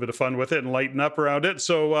have a little bit of fun with it and lighten up around it.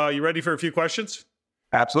 So you ready for a few questions?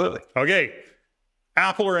 Absolutely. Okay.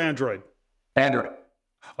 Apple or Android? Android.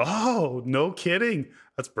 Oh, no kidding.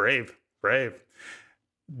 That's brave. Brave.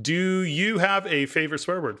 Do you have a favorite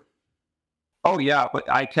swear word? Oh, yeah, but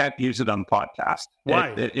I can't use it on the podcast.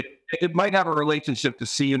 Why? It might have a relationship to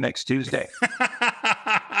see you next Tuesday.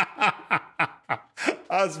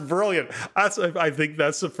 That's brilliant. I think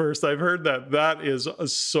that's the first I've heard that. That is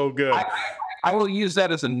so good. I will use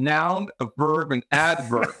that as a noun, a verb, an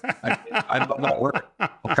adverb. I love that word.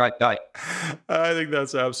 Okay, I think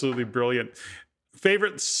that's absolutely brilliant.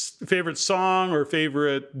 Favorite song or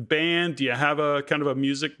favorite band? Do you have a kind of a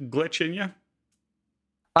music glitch in you?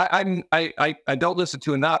 I don't listen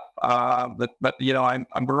to enough, but you know,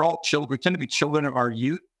 we're all children. We tend to be children of our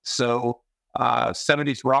youth. So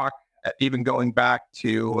 70s rock, even going back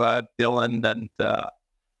to Dylan, and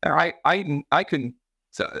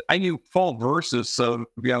I knew full verses of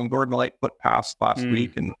Gordon Lightfoot passed last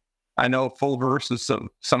week, and I know full verses of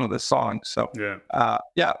some of the songs. So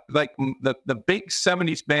like the big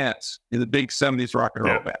 70s bands, the big 70s rock and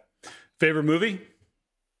roll band. Favorite movie?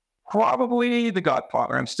 Probably The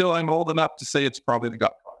Godfather. I'm old enough to say it's probably The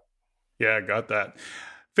Godfather. Yeah, got that.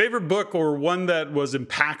 Favorite book, or one that was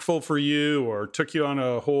impactful for you or took you on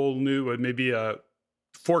a whole new, maybe a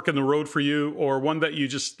fork in the road for you, or one that you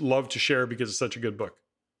just love to share because it's such a good book?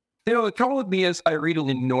 You know, the trouble with me is I read an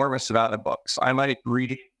enormous amount of books. I might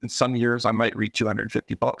read, in some years, I might read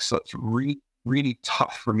 250 books. So it's really, really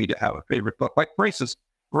tough for me to have a favorite book. Like, for instance,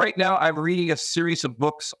 right now I'm reading a series of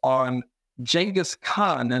books on Genghis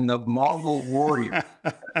Khan and the Mongol warrior.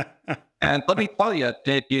 And let me tell you,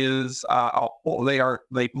 it is,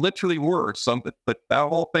 they literally were but that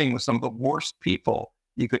whole thing was some of the worst people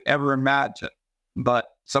you could ever imagine. But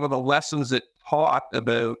some of the lessons it taught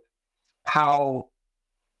about how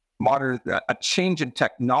a change in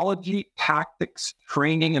technology, tactics,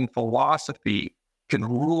 training, and philosophy can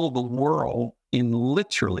rule the world in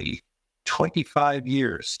literally 25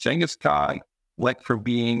 years. Genghis Khan went from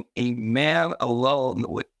being a man alone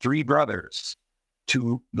with 3 brothers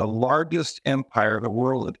to the largest empire the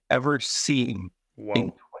world had ever seen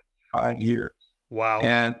in 25 years. Wow.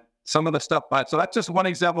 And some of the stuff, so that's just one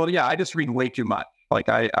example. Yeah, I just read way too much. Like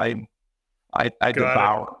I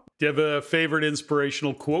devour. Do you have a favorite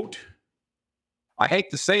inspirational quote? I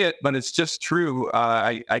hate to say it, but it's just true.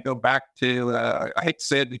 I go back to, I hate to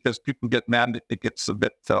say it because people get mad that it gets a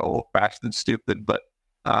bit old-fashioned and stupid, but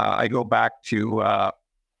I go back to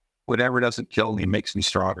whatever doesn't kill me makes me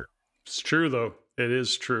stronger. It's true, though. It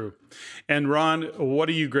is true. And Ron, what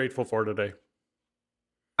are you grateful for today?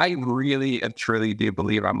 I really and truly do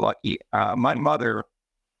believe I'm lucky. My mother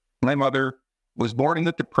was born in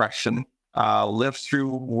the Depression, lived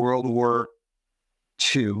through World War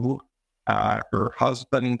II. Her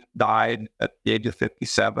husband died at the age of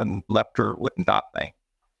 57, left her with nothing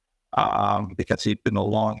because he'd been a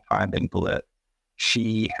long time invalid.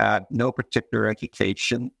 She had no particular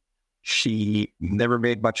education. She never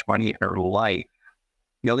made much money in her life.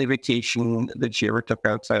 The only vacation that she ever took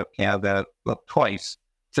outside of Canada, well, twice.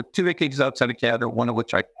 Took 2 vacations outside of Canada, one of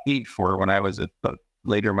which I paid for when I was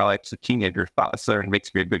later in my life as a teenager. Thought it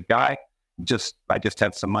makes me a good guy. I just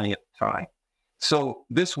had some money at the time. So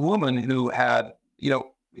this woman who had,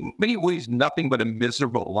 in many ways, nothing but a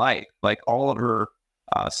miserable life, like all of her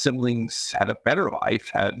siblings had a better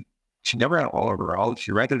life, she never had all of her own.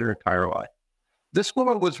 She rented her entire life. This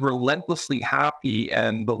woman was relentlessly happy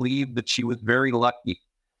and believed that she was very lucky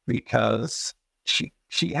because she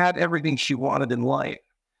had everything she wanted in life.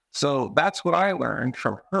 So that's what I learned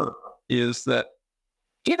from her, is that,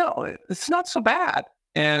 it's not so bad.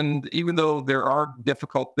 And even though there are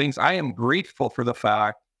difficult things, I am grateful for the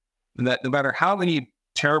fact that no matter how many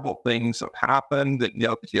terrible things have happened, that, you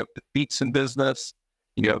have defeats in business,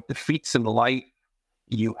 you have defeats in life,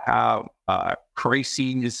 you have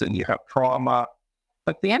crises, and you have trauma.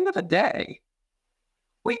 But at the end of the day,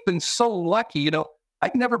 we've been so lucky.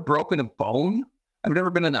 I've never broken a bone. I've never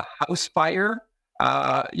been in a house fire.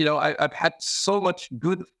 I've had so much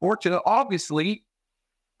good fortune. Obviously,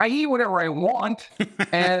 I eat whatever I want,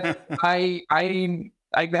 and I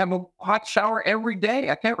have a hot shower every day.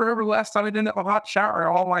 I can't remember the last time I didn't have a hot shower in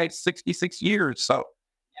all my 66 years. So,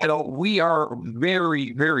 we are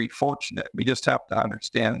very, very fortunate. We just have to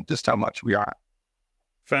understand just how much we are.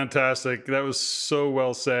 Fantastic. That was so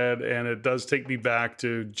well said. And it does take me back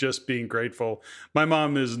to just being grateful. My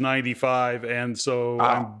mom is 95. And so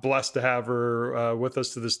I'm blessed to have her with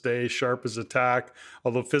us to this day, sharp as a tack.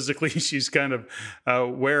 Although physically she's kind of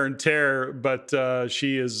wear and tear, but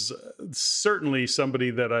she is certainly somebody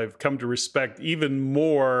that I've come to respect even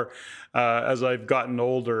more as I've gotten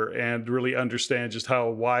older and really understand just how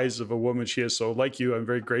wise of a woman she is. So like you, I'm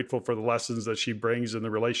very grateful for the lessons that she brings and the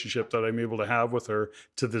relationship that I'm able to have with her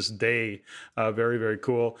to this day. Very, very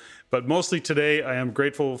cool. But mostly today, I am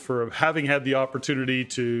grateful for having had the opportunity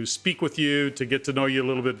to speak with you, to get to know you a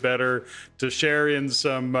little bit better, to share in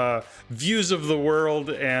some views of the world,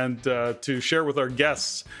 and to share with our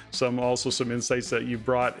guests some insights that you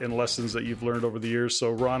brought and lessons that you've learned over the years.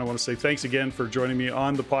 So Ron, I want to say thanks again for joining me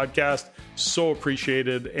on the podcast. So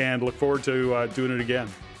appreciated, and look forward to doing it again.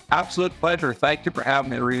 Absolute pleasure. Thank you for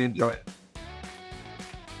having me. I really enjoy it.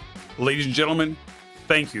 Ladies and gentlemen,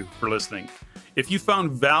 thank you for listening. If you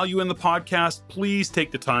found value in the podcast, please take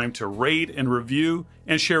the time to rate and review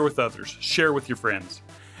and share with others. Share with your friends.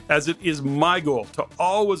 As it is my goal to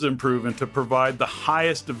always improve and to provide the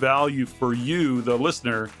highest value for you, the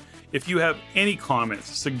listener. If you have any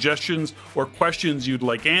comments, suggestions, or questions you'd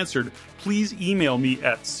like answered, please email me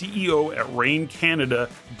at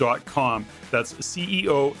ceo@reincanada.com. That's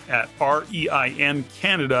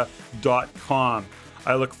ceo@reincanada.com.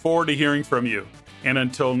 I look forward to hearing from you. And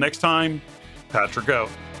until next time, Patrick out.